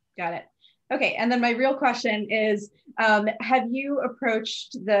 Got it. Okay, and then my real question is, have you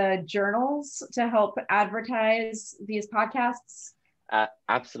approached the journals to help advertise these podcasts?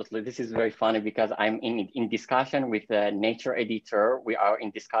 Absolutely. This is very funny because I'm in discussion with the Nature editor. We are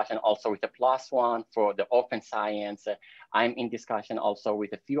in discussion also with the PLOS One for the open science. I'm in discussion also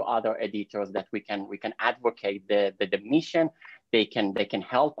with a few other editors that we can advocate the mission. They can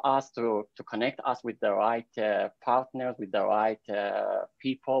help us to connect us with the right partners, with the right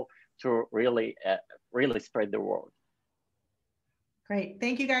people to really spread the word. Great.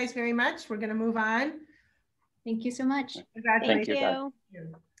 Thank you guys very much. We're going to move on. Thank you so much. Congratulations. Thank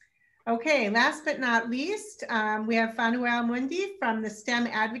you. Okay, last but not least, we have Fanuel Mundi from the STEM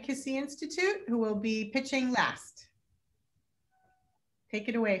Advocacy Institute, who will be pitching last. Take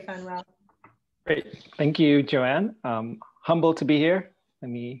it away, Fanuel. Great. Thank you, Joanne. Humbled to be here. Let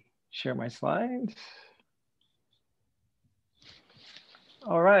me share my slides.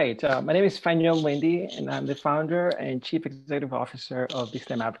 All right, my name is Fanuel Mundi, and I'm the founder and chief executive officer of the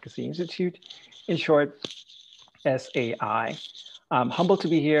STEM Advocacy Institute, in short, SAI. I'm humbled to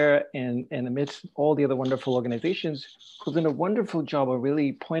be here in amidst all the other wonderful organizations who've done a wonderful job of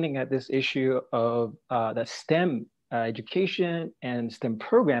really pointing at this issue of that STEM education and STEM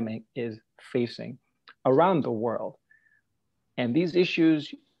programming is facing around the world. And these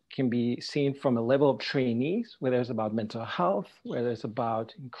issues can be seen from a level of trainees, whether it's about mental health, whether it's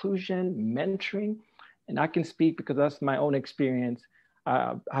about inclusion, mentoring. And I can speak because that's my own experience,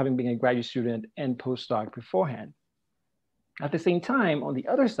 having been a graduate student and postdoc beforehand. At the same time, on the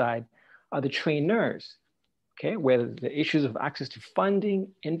other side are the trainers, okay, where the issues of access to funding,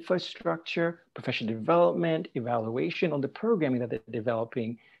 infrastructure, professional development, evaluation on the programming that they're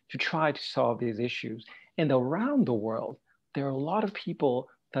developing to try to solve these issues. And around the world, there are a lot of people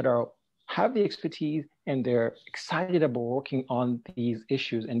that have the expertise and they're excited about working on these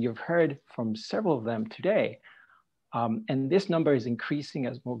issues. And you've heard from several of them today. And this number is increasing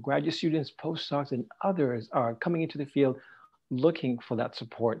as more graduate students, postdocs, and others are coming into the field looking for that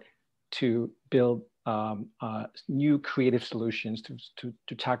support to build new creative solutions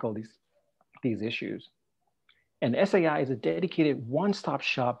to tackle these issues. And SAI is a dedicated one-stop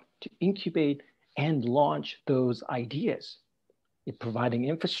shop to incubate and launch those ideas. It's providing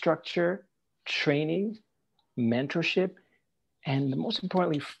infrastructure, training, mentorship, and most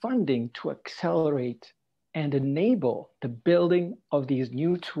importantly, funding to accelerate and enable the building of these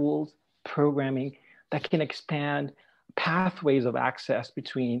new tools, programming that can expand pathways of access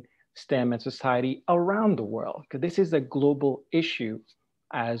between STEM and society around the world, because this is a global issue,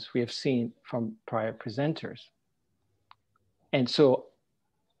 as we have seen from prior presenters. And so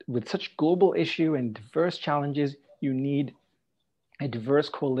with such global issue and diverse challenges, you need a diverse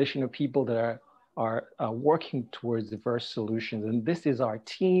coalition of people that are working towards diverse solutions. And this is our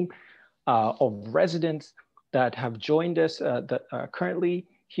team of residents that have joined us that are currently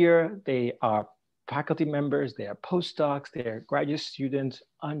here. They are faculty members, they are postdocs, they are graduate students,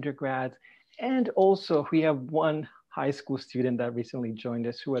 undergrads, and also we have one high school student that recently joined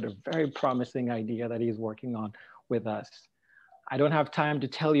us who had a very promising idea that he's working on with us. I don't have time to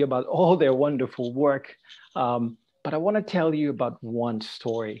tell you about all their wonderful work, but I want to tell you about one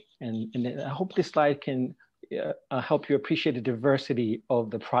story. And I hope this slide can help you appreciate the diversity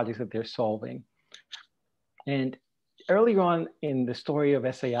of the projects that they're solving. And earlier on in the story of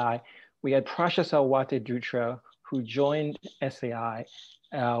SAI, we had Prasha Salwate Dutra, who joined SAI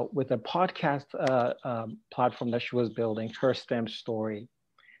with a podcast platform that she was building, Her STEM Story.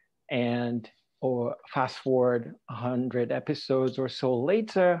 And or fast forward 100 episodes or so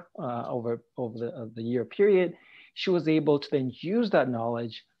later, over the year period, she was able to then use that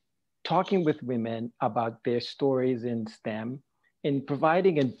knowledge, talking with women about their stories in STEM, in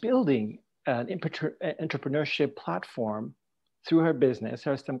providing and building an entrepreneurship platform through her business,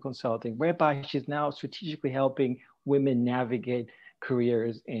 Her STEM Consulting, whereby she's now strategically helping women navigate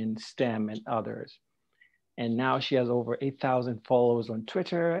careers in STEM and others. And now she has over 8,000 followers on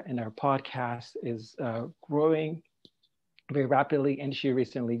Twitter, and her podcast is growing very rapidly. And she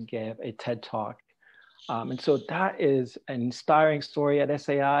recently gave a TED Talk. And so that is an inspiring story at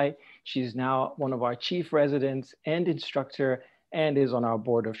SAI. She's now one of our chief residents and instructor and is on our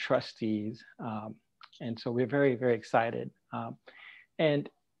board of trustees. And so we're very, very excited. And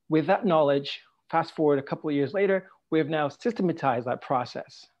with that knowledge, fast forward a couple of years later, we have now systematized that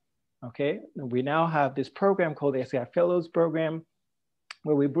process. Okay, we now have this program called the SAI Fellows Program,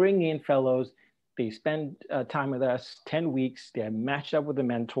 where we bring in fellows. They spend time with us 10 weeks. They're matched up with a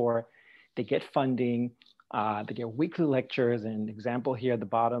mentor. They get funding. They get weekly lectures, and example here at the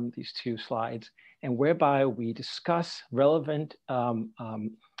bottom, these 2 slides, and whereby we discuss relevant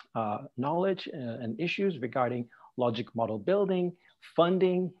knowledge and issues regarding logic model building,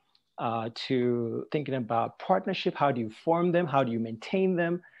 funding, to thinking about partnership. How do you form them? How do you maintain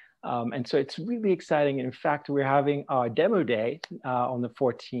them? And so it's really exciting. And in fact, we're having our demo day on the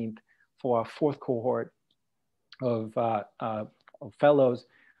 14th for our 4th cohort of fellows,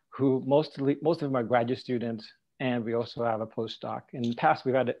 who most of them are graduate students, and we also have a postdoc. In the past,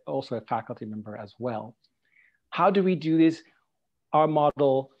 we've had also a faculty member as well. How do we do this? Our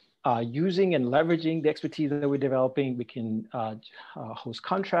model, using and leveraging the expertise that we're developing, we can host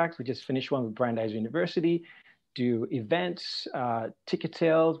contracts. We just finished one with Brandeis University, do events, ticket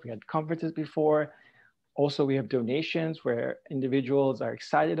sales. We had conferences before. Also, we have donations where individuals are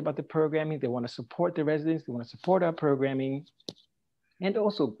excited about the programming. They want to support the residents. They want to support our programming. And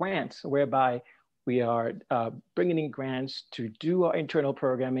also grants, whereby we are bringing in grants to do our internal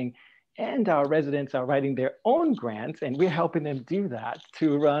programming, and our residents are writing their own grants, and we're helping them do that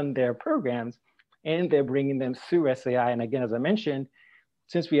to run their programs, and they're bringing them through SAI. And again, as I mentioned,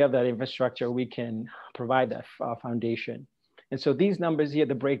 since we have that infrastructure, we can provide that foundation. And so these numbers here,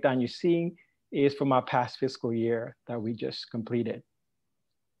 the breakdown you're seeing is from our past fiscal year that we just completed.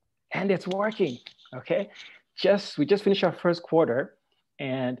 And it's working, okay? We just finished our 1st quarter,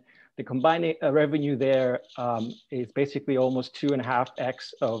 and the combined revenue there is basically almost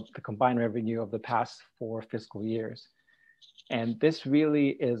 2.5x of the combined revenue of the past 4 fiscal years. And this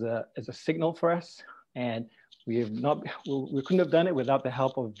really is a signal for us. And we couldn't have done it without the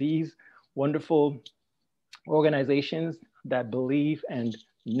help of these wonderful organizations that believe and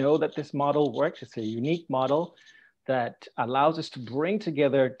know that this model works. It's a unique model that allows us to bring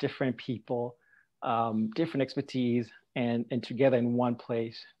together different people, different expertise, and together in one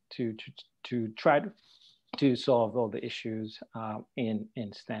place to try to solve all the issues in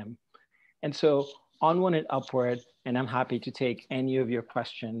STEM. And so onward and upward, and I'm happy to take any of your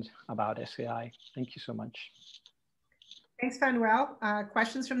questions about SAI. Thank you so much. Thanks, Manuel.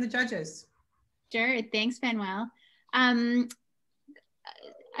 Questions from the judges? Sure, thanks, Manuel. I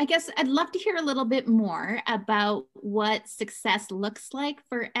guess I'd love to hear a little bit more about what success looks like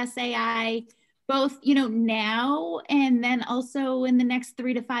for SAI, both now and then also in the next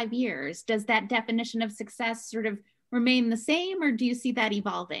 3 to 5 years. Does that definition of success sort of remain the same, or do you see that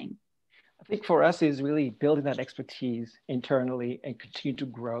evolving? I think for us is really building that expertise internally and continue to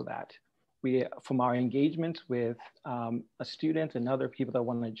grow that. From our engagement with students and other people that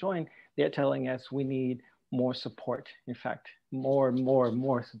want to join, they're telling us we need more support. In fact, more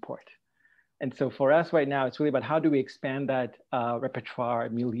support. And so for us right now, it's really about how do we expand that repertoire,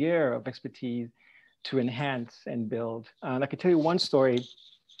 milieu of expertise to enhance and build. And I can tell you one story.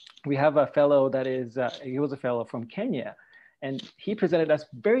 We have a fellow that he was a fellow from Kenya, and he presented us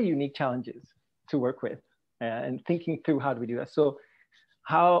very unique challenges to work with and thinking through how do we do that. So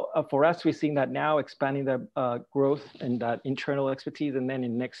how, for us, we're seeing that now expanding the growth and that internal expertise. And then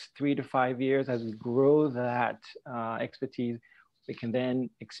in the next 3 to 5 years, as we grow that expertise, we can then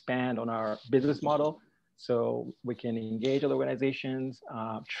expand on our business model. So we can engage other organizations,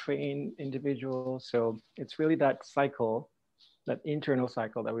 train individuals. So it's really that cycle, that internal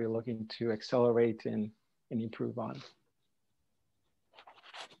cycle that we're looking to accelerate and improve on.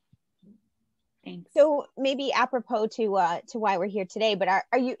 Thanks. So maybe apropos to why we're here today, but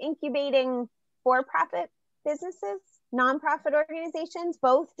are you incubating for-profit businesses, nonprofit organizations,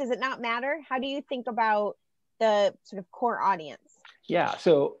 both? Does it not matter? How do you think about the sort of core audience? Yeah,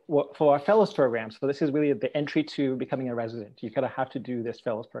 so for our fellows program, so this is really the entry to becoming a resident. You kind of have to do this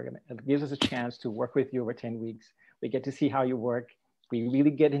fellows program. It gives us a chance to work with you over 10 weeks. We get to see how you work. We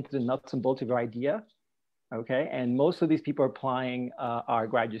really get into the nuts and bolts of your idea. Okay, and most of these people applying are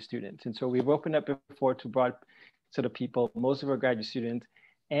graduate students. And so we've opened up before to broad sort of people, most of our graduate students,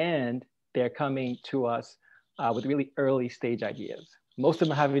 and they're coming to us with really early stage ideas. Most of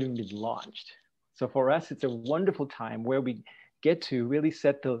them haven't even been launched. So for us, it's a wonderful time where we get to really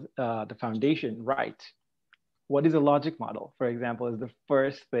set the foundation right. What is a logic model, for example, is the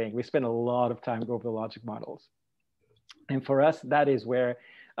first thing. We spend a lot of time going over the logic models. And for us, that is where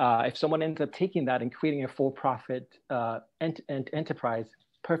if someone ends up taking that and creating a for-profit enterprise,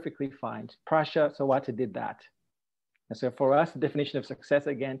 perfectly fine. Prasha Sawata did that. And so for us, the definition of success,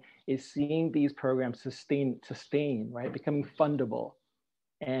 again, is seeing these programs sustain, right? Becoming fundable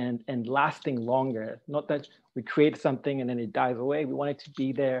and lasting longer. Not that we create something and then it dies away. We want it to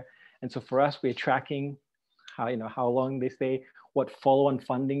be there. And so for us, we're tracking how long they stay, what follow-on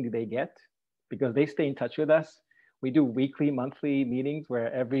funding do they get, because they stay in touch with us. We do weekly, monthly meetings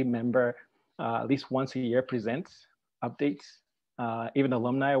where every member at least once a year presents updates. Even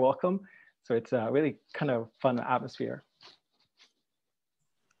alumni are welcome. So it's a really kind of fun atmosphere.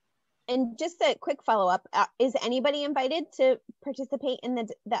 And just a quick follow-up, is anybody invited to participate in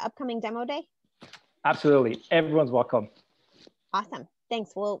the upcoming demo day? Absolutely, everyone's welcome. Awesome,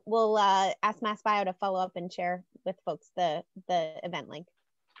 thanks. We'll ask MassBio to follow up and share with folks the event link.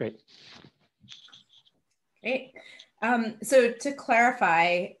 Great. Great. So to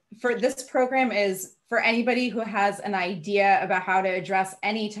clarify, for this program is for anybody who has an idea about how to address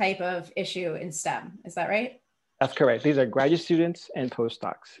any type of issue in STEM. Is that right? That's correct. These are graduate students and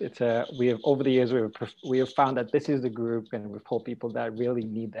postdocs. We have over the years we have found that this is the group, and we've told people that really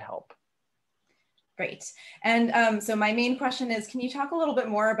need the help. Great. And so my main question is, can you talk a little bit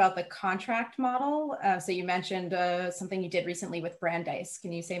more about the contract model? So you mentioned something you did recently with Brandeis.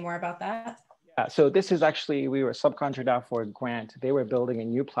 Can you say more about that? Yeah, so this is actually, we were subcontracted out for a grant. They were building a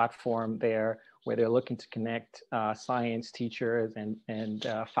new platform there where they're looking to connect science teachers and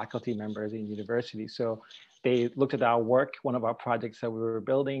faculty members in universities. So they looked at our work. One of our projects that we were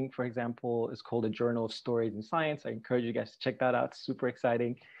building, for example, is called the Journal of Stories in Science. I encourage you guys to check that out, super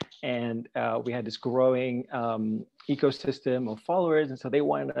exciting. And we had this growing ecosystem of followers. And so they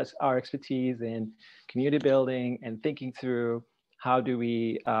wanted our expertise in community building and thinking through how do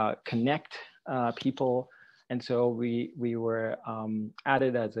we connect people. And so we were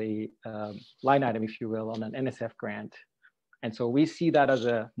added as a line item, if you will, on an NSF grant. And so we see that as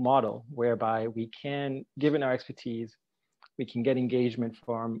a model whereby we can, given our expertise, we can get engagement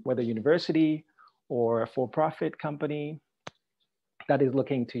from whether university or a for-profit company that is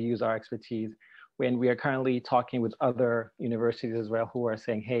looking to use our expertise. When we are currently talking with other universities as well who are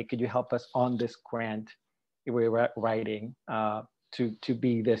saying, hey, could you help us on this grant we're writing to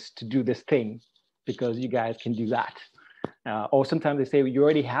do this thing, because you guys can do that. Or sometimes they say, you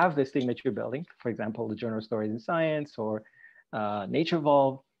already have this thing that you're building, for example, the Journal of Stories in Science or Nature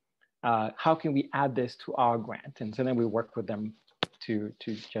Evolve. How can we add this to our grant? And so then we work with them to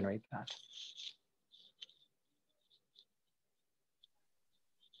generate that.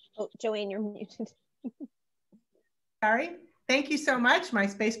 Oh, Joanne, you're muted. Sorry. Thank you so much. My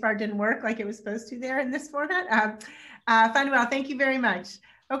spacebar didn't work like it was supposed to there in this format. Fanuel, thank you very much.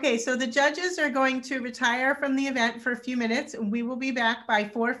 Okay, so the judges are going to retire from the event for a few minutes, and we will be back by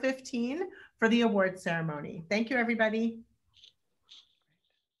 4:15 for the award ceremony. Thank you, everybody.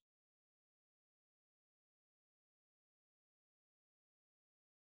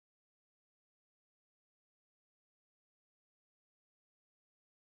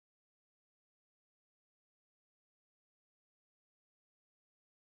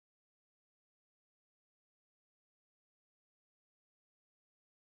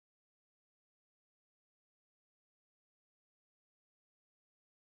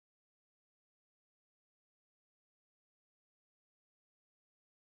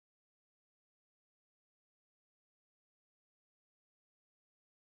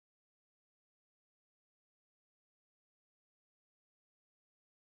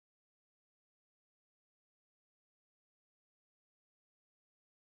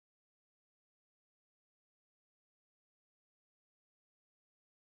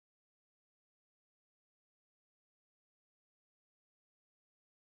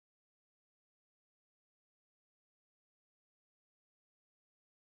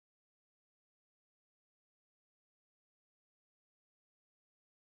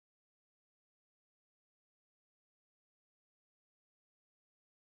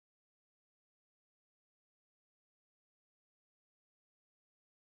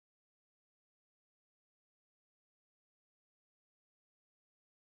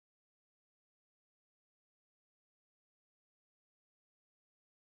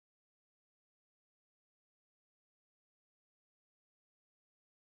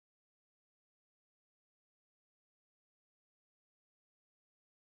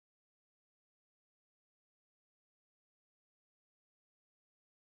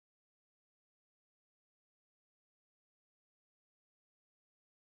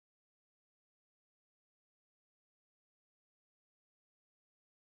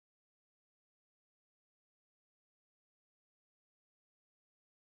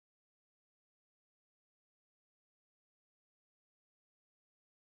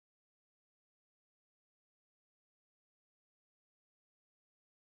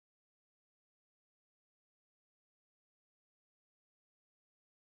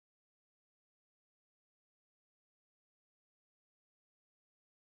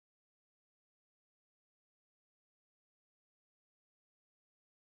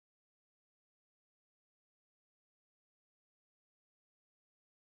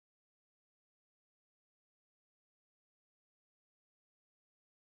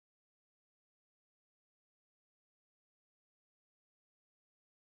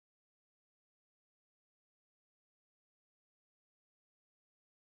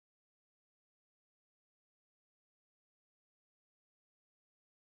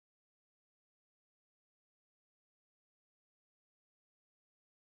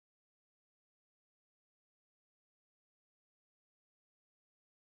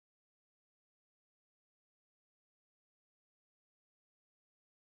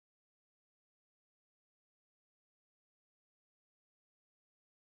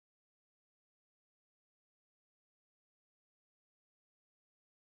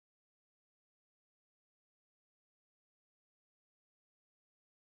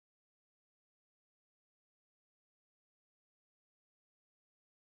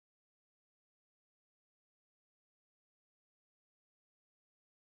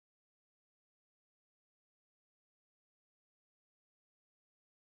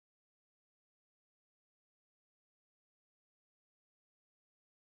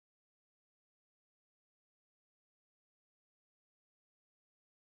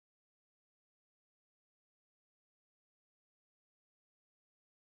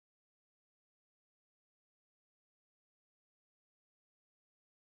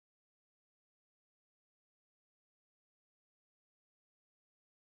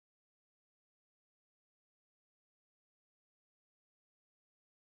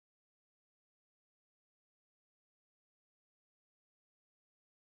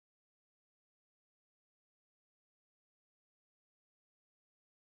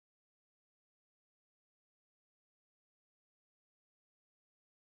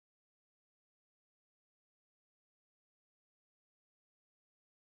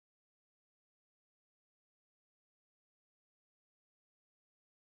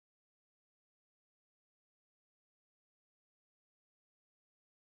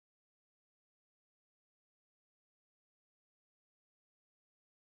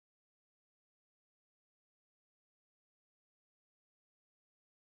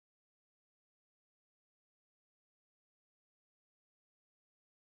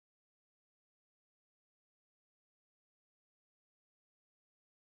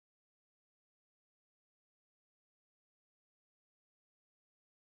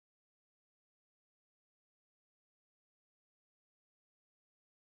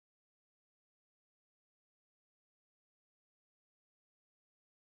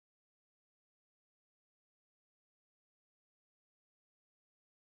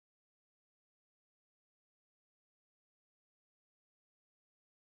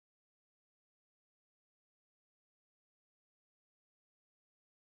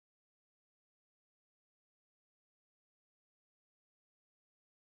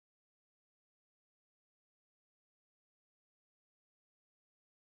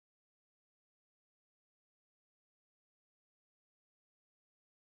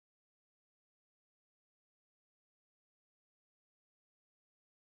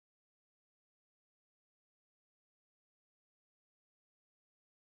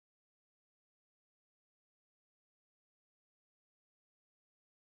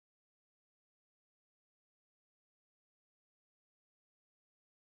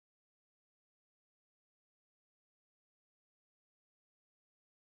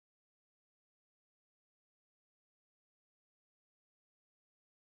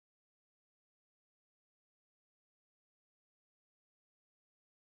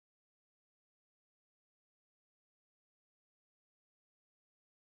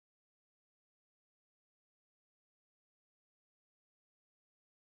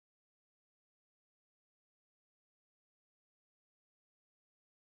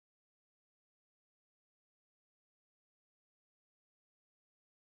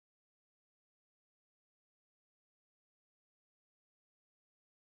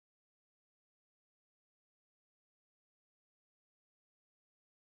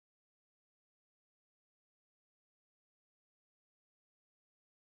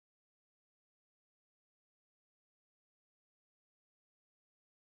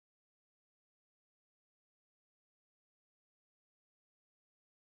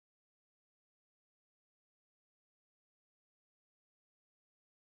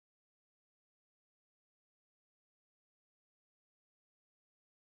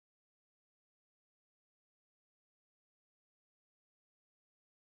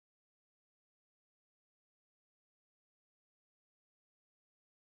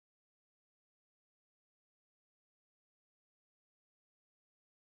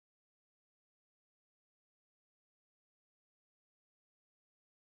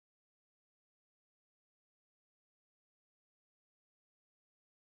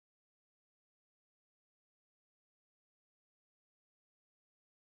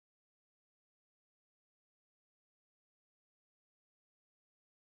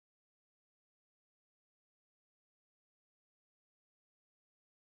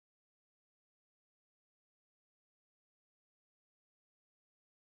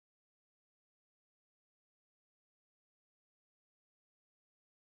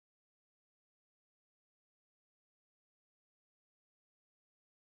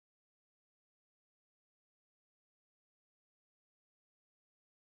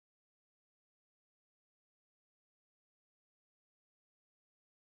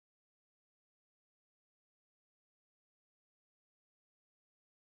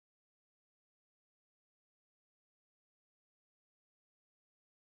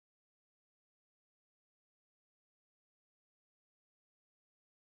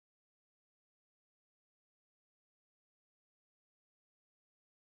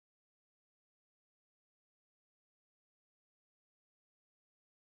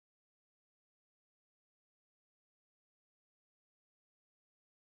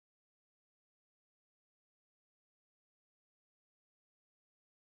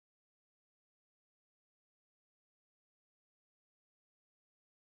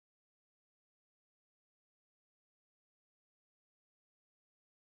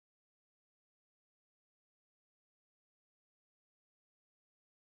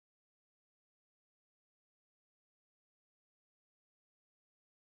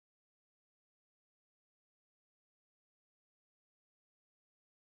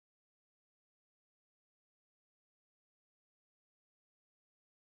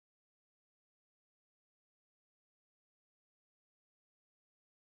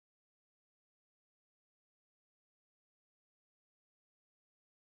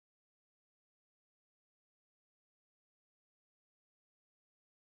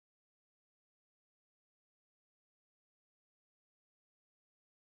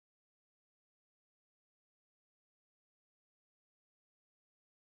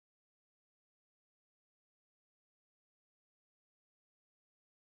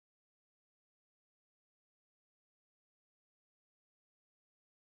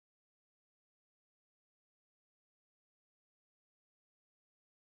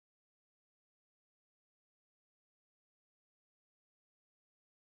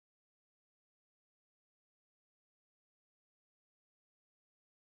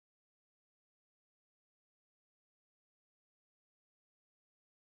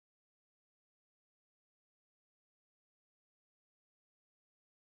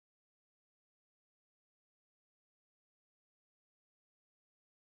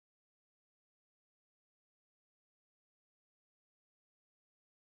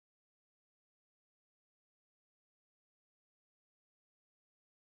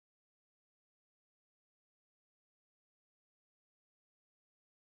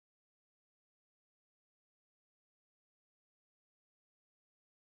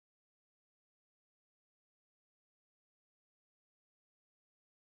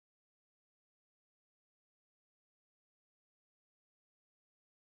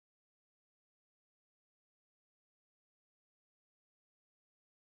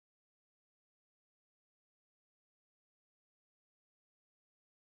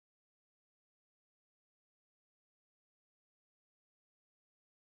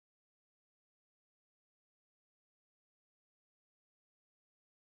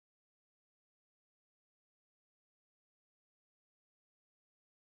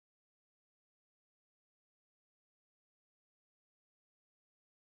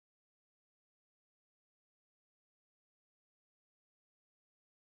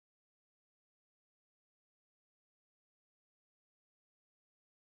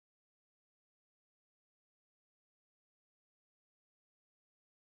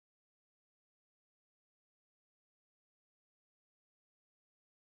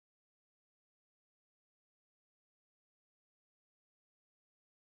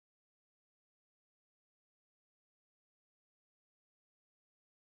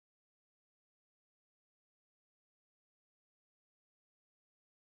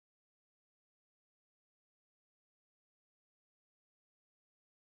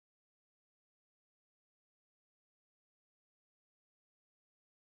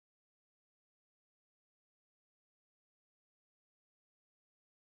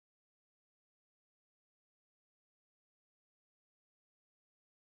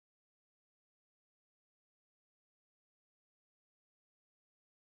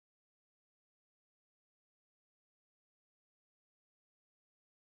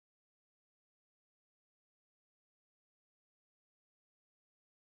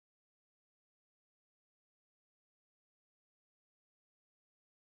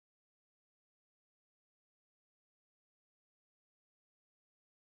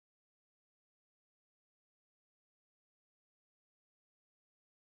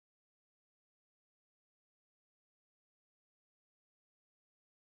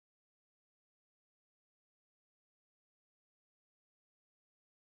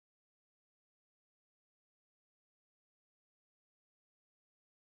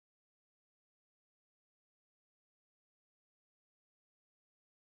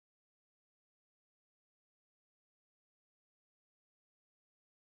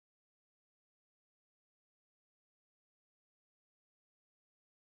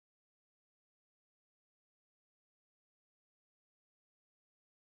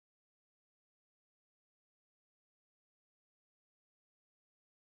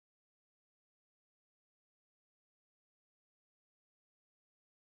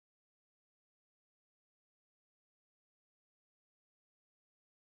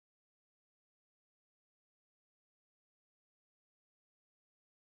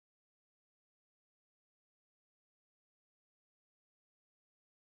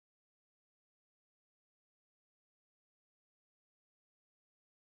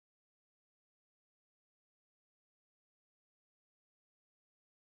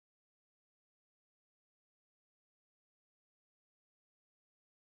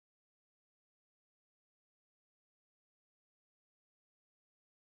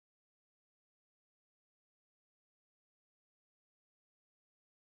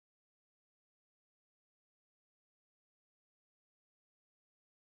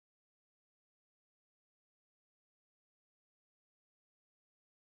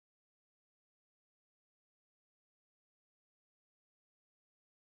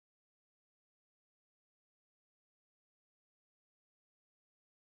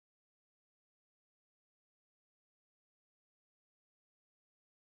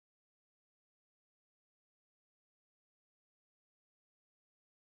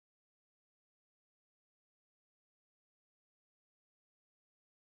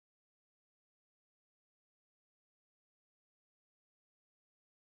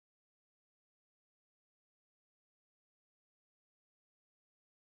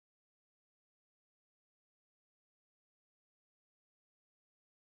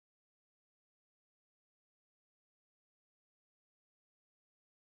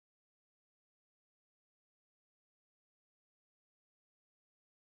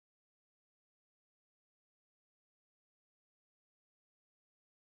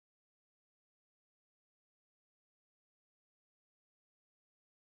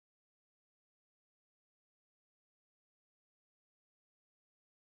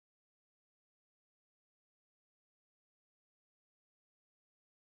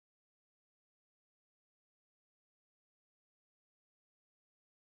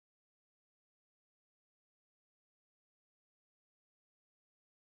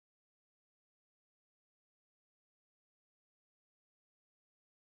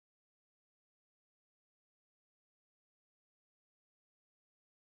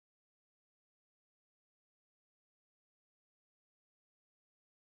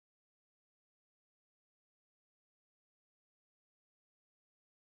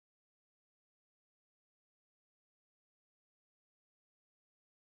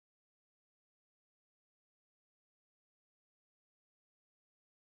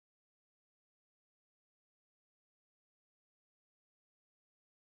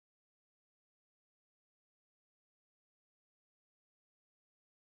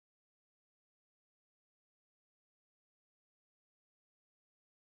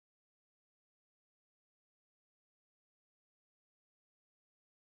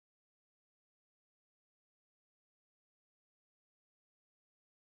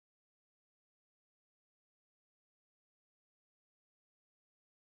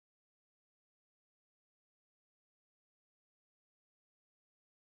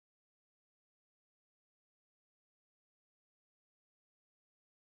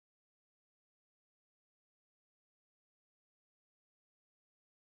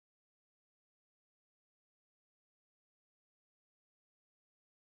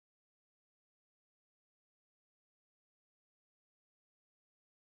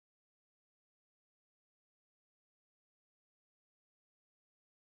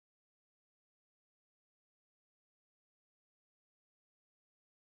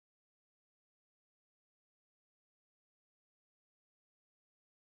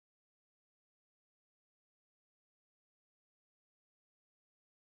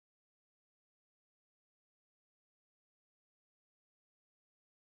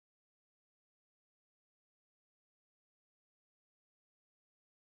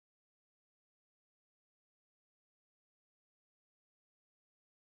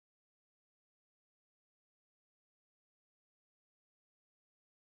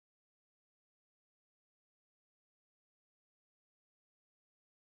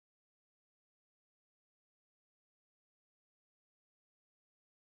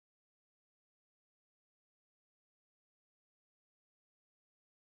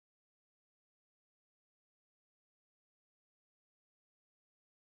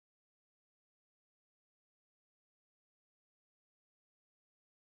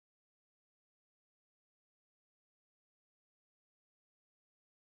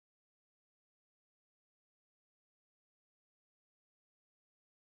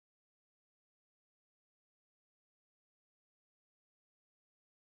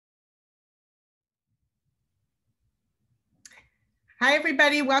 Hi,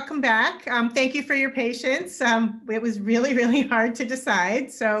 everybody. Welcome back. Thank you for your patience. It was really, really hard to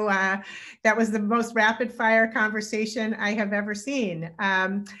decide. So that was the most rapid fire conversation I have ever seen.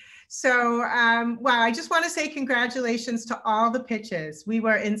 Wow, I just want to say congratulations to all the pitches. We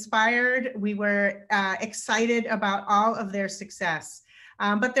were inspired. We were excited about all of their success.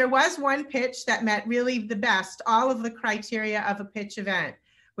 But there was one pitch that met really the best, all of the criteria of a pitch event,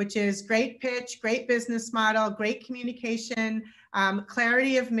 which is great pitch, great business model, great communication,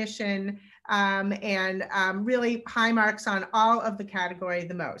 clarity of mission, and really high marks on all of the category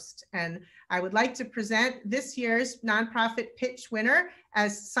the most. And I would like to present this year's nonprofit pitch winner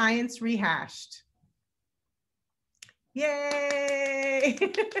as Science Rehashed. Yay!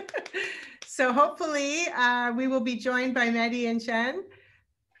 So hopefully we will be joined by Mehdi and Chen.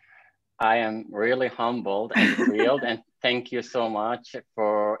 I am really humbled and thrilled, and thank you so much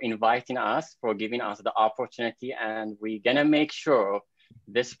for inviting us, for giving us the opportunity, and we're gonna make sure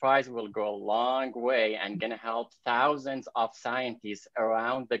this prize will go a long way and gonna help thousands of scientists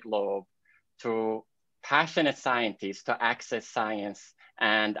around the globe, to passionate scientists to access science.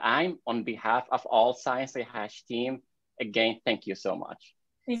 And I'm on behalf of all Science Rehash team, again, thank you so much.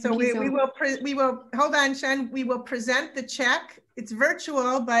 So we will, hold on, Shen, we will present the check. It's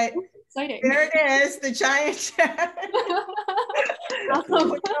virtual, but exciting. There it is, the giant check.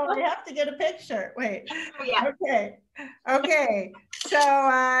 Awesome. Oh, we have to get a picture. Wait. Yeah. Okay. Okay. So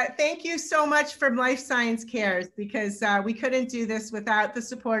thank you so much from Life Science Cares, because we couldn't do this without the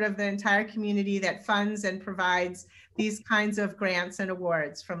support of the entire community that funds and provides these kinds of grants and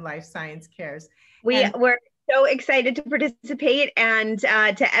awards from Life Science Cares. We're so excited to participate, and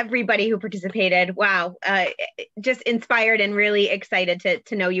to everybody who participated. Wow, just inspired and really excited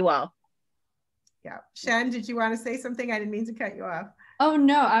to know you all. Yeah. Shen, did you want to say something? I didn't mean to cut you off. Oh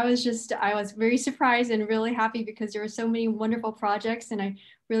no, I was very surprised and really happy because there were so many wonderful projects, and I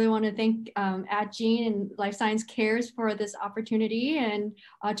really want to thank Gene and Life Science Cares for this opportunity, and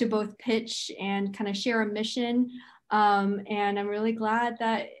to both pitch and kind of share a mission. And I'm really glad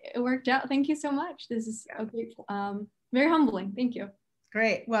that it worked out. Thank you so much. This is a great, very humbling. Thank you.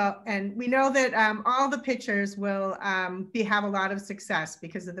 Great. Well, and we know that all the pitchers will have a lot of success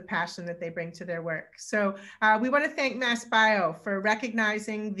because of the passion that they bring to their work. So we want to thank MassBio for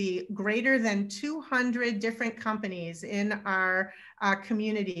recognizing the greater than 200 different companies in our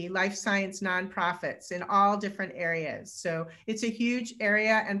community, life science nonprofits in all different areas. So it's a huge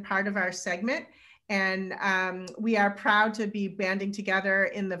area and part of our segment. And we are proud to be banding together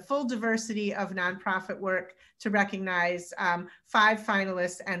in the full diversity of nonprofit work to recognize 5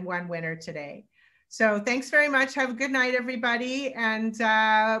 finalists and 1 winner today. So thanks very much. Have a good night, everybody. And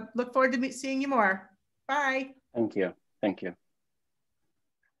look forward to seeing you more. Bye. Thank you. Thank you.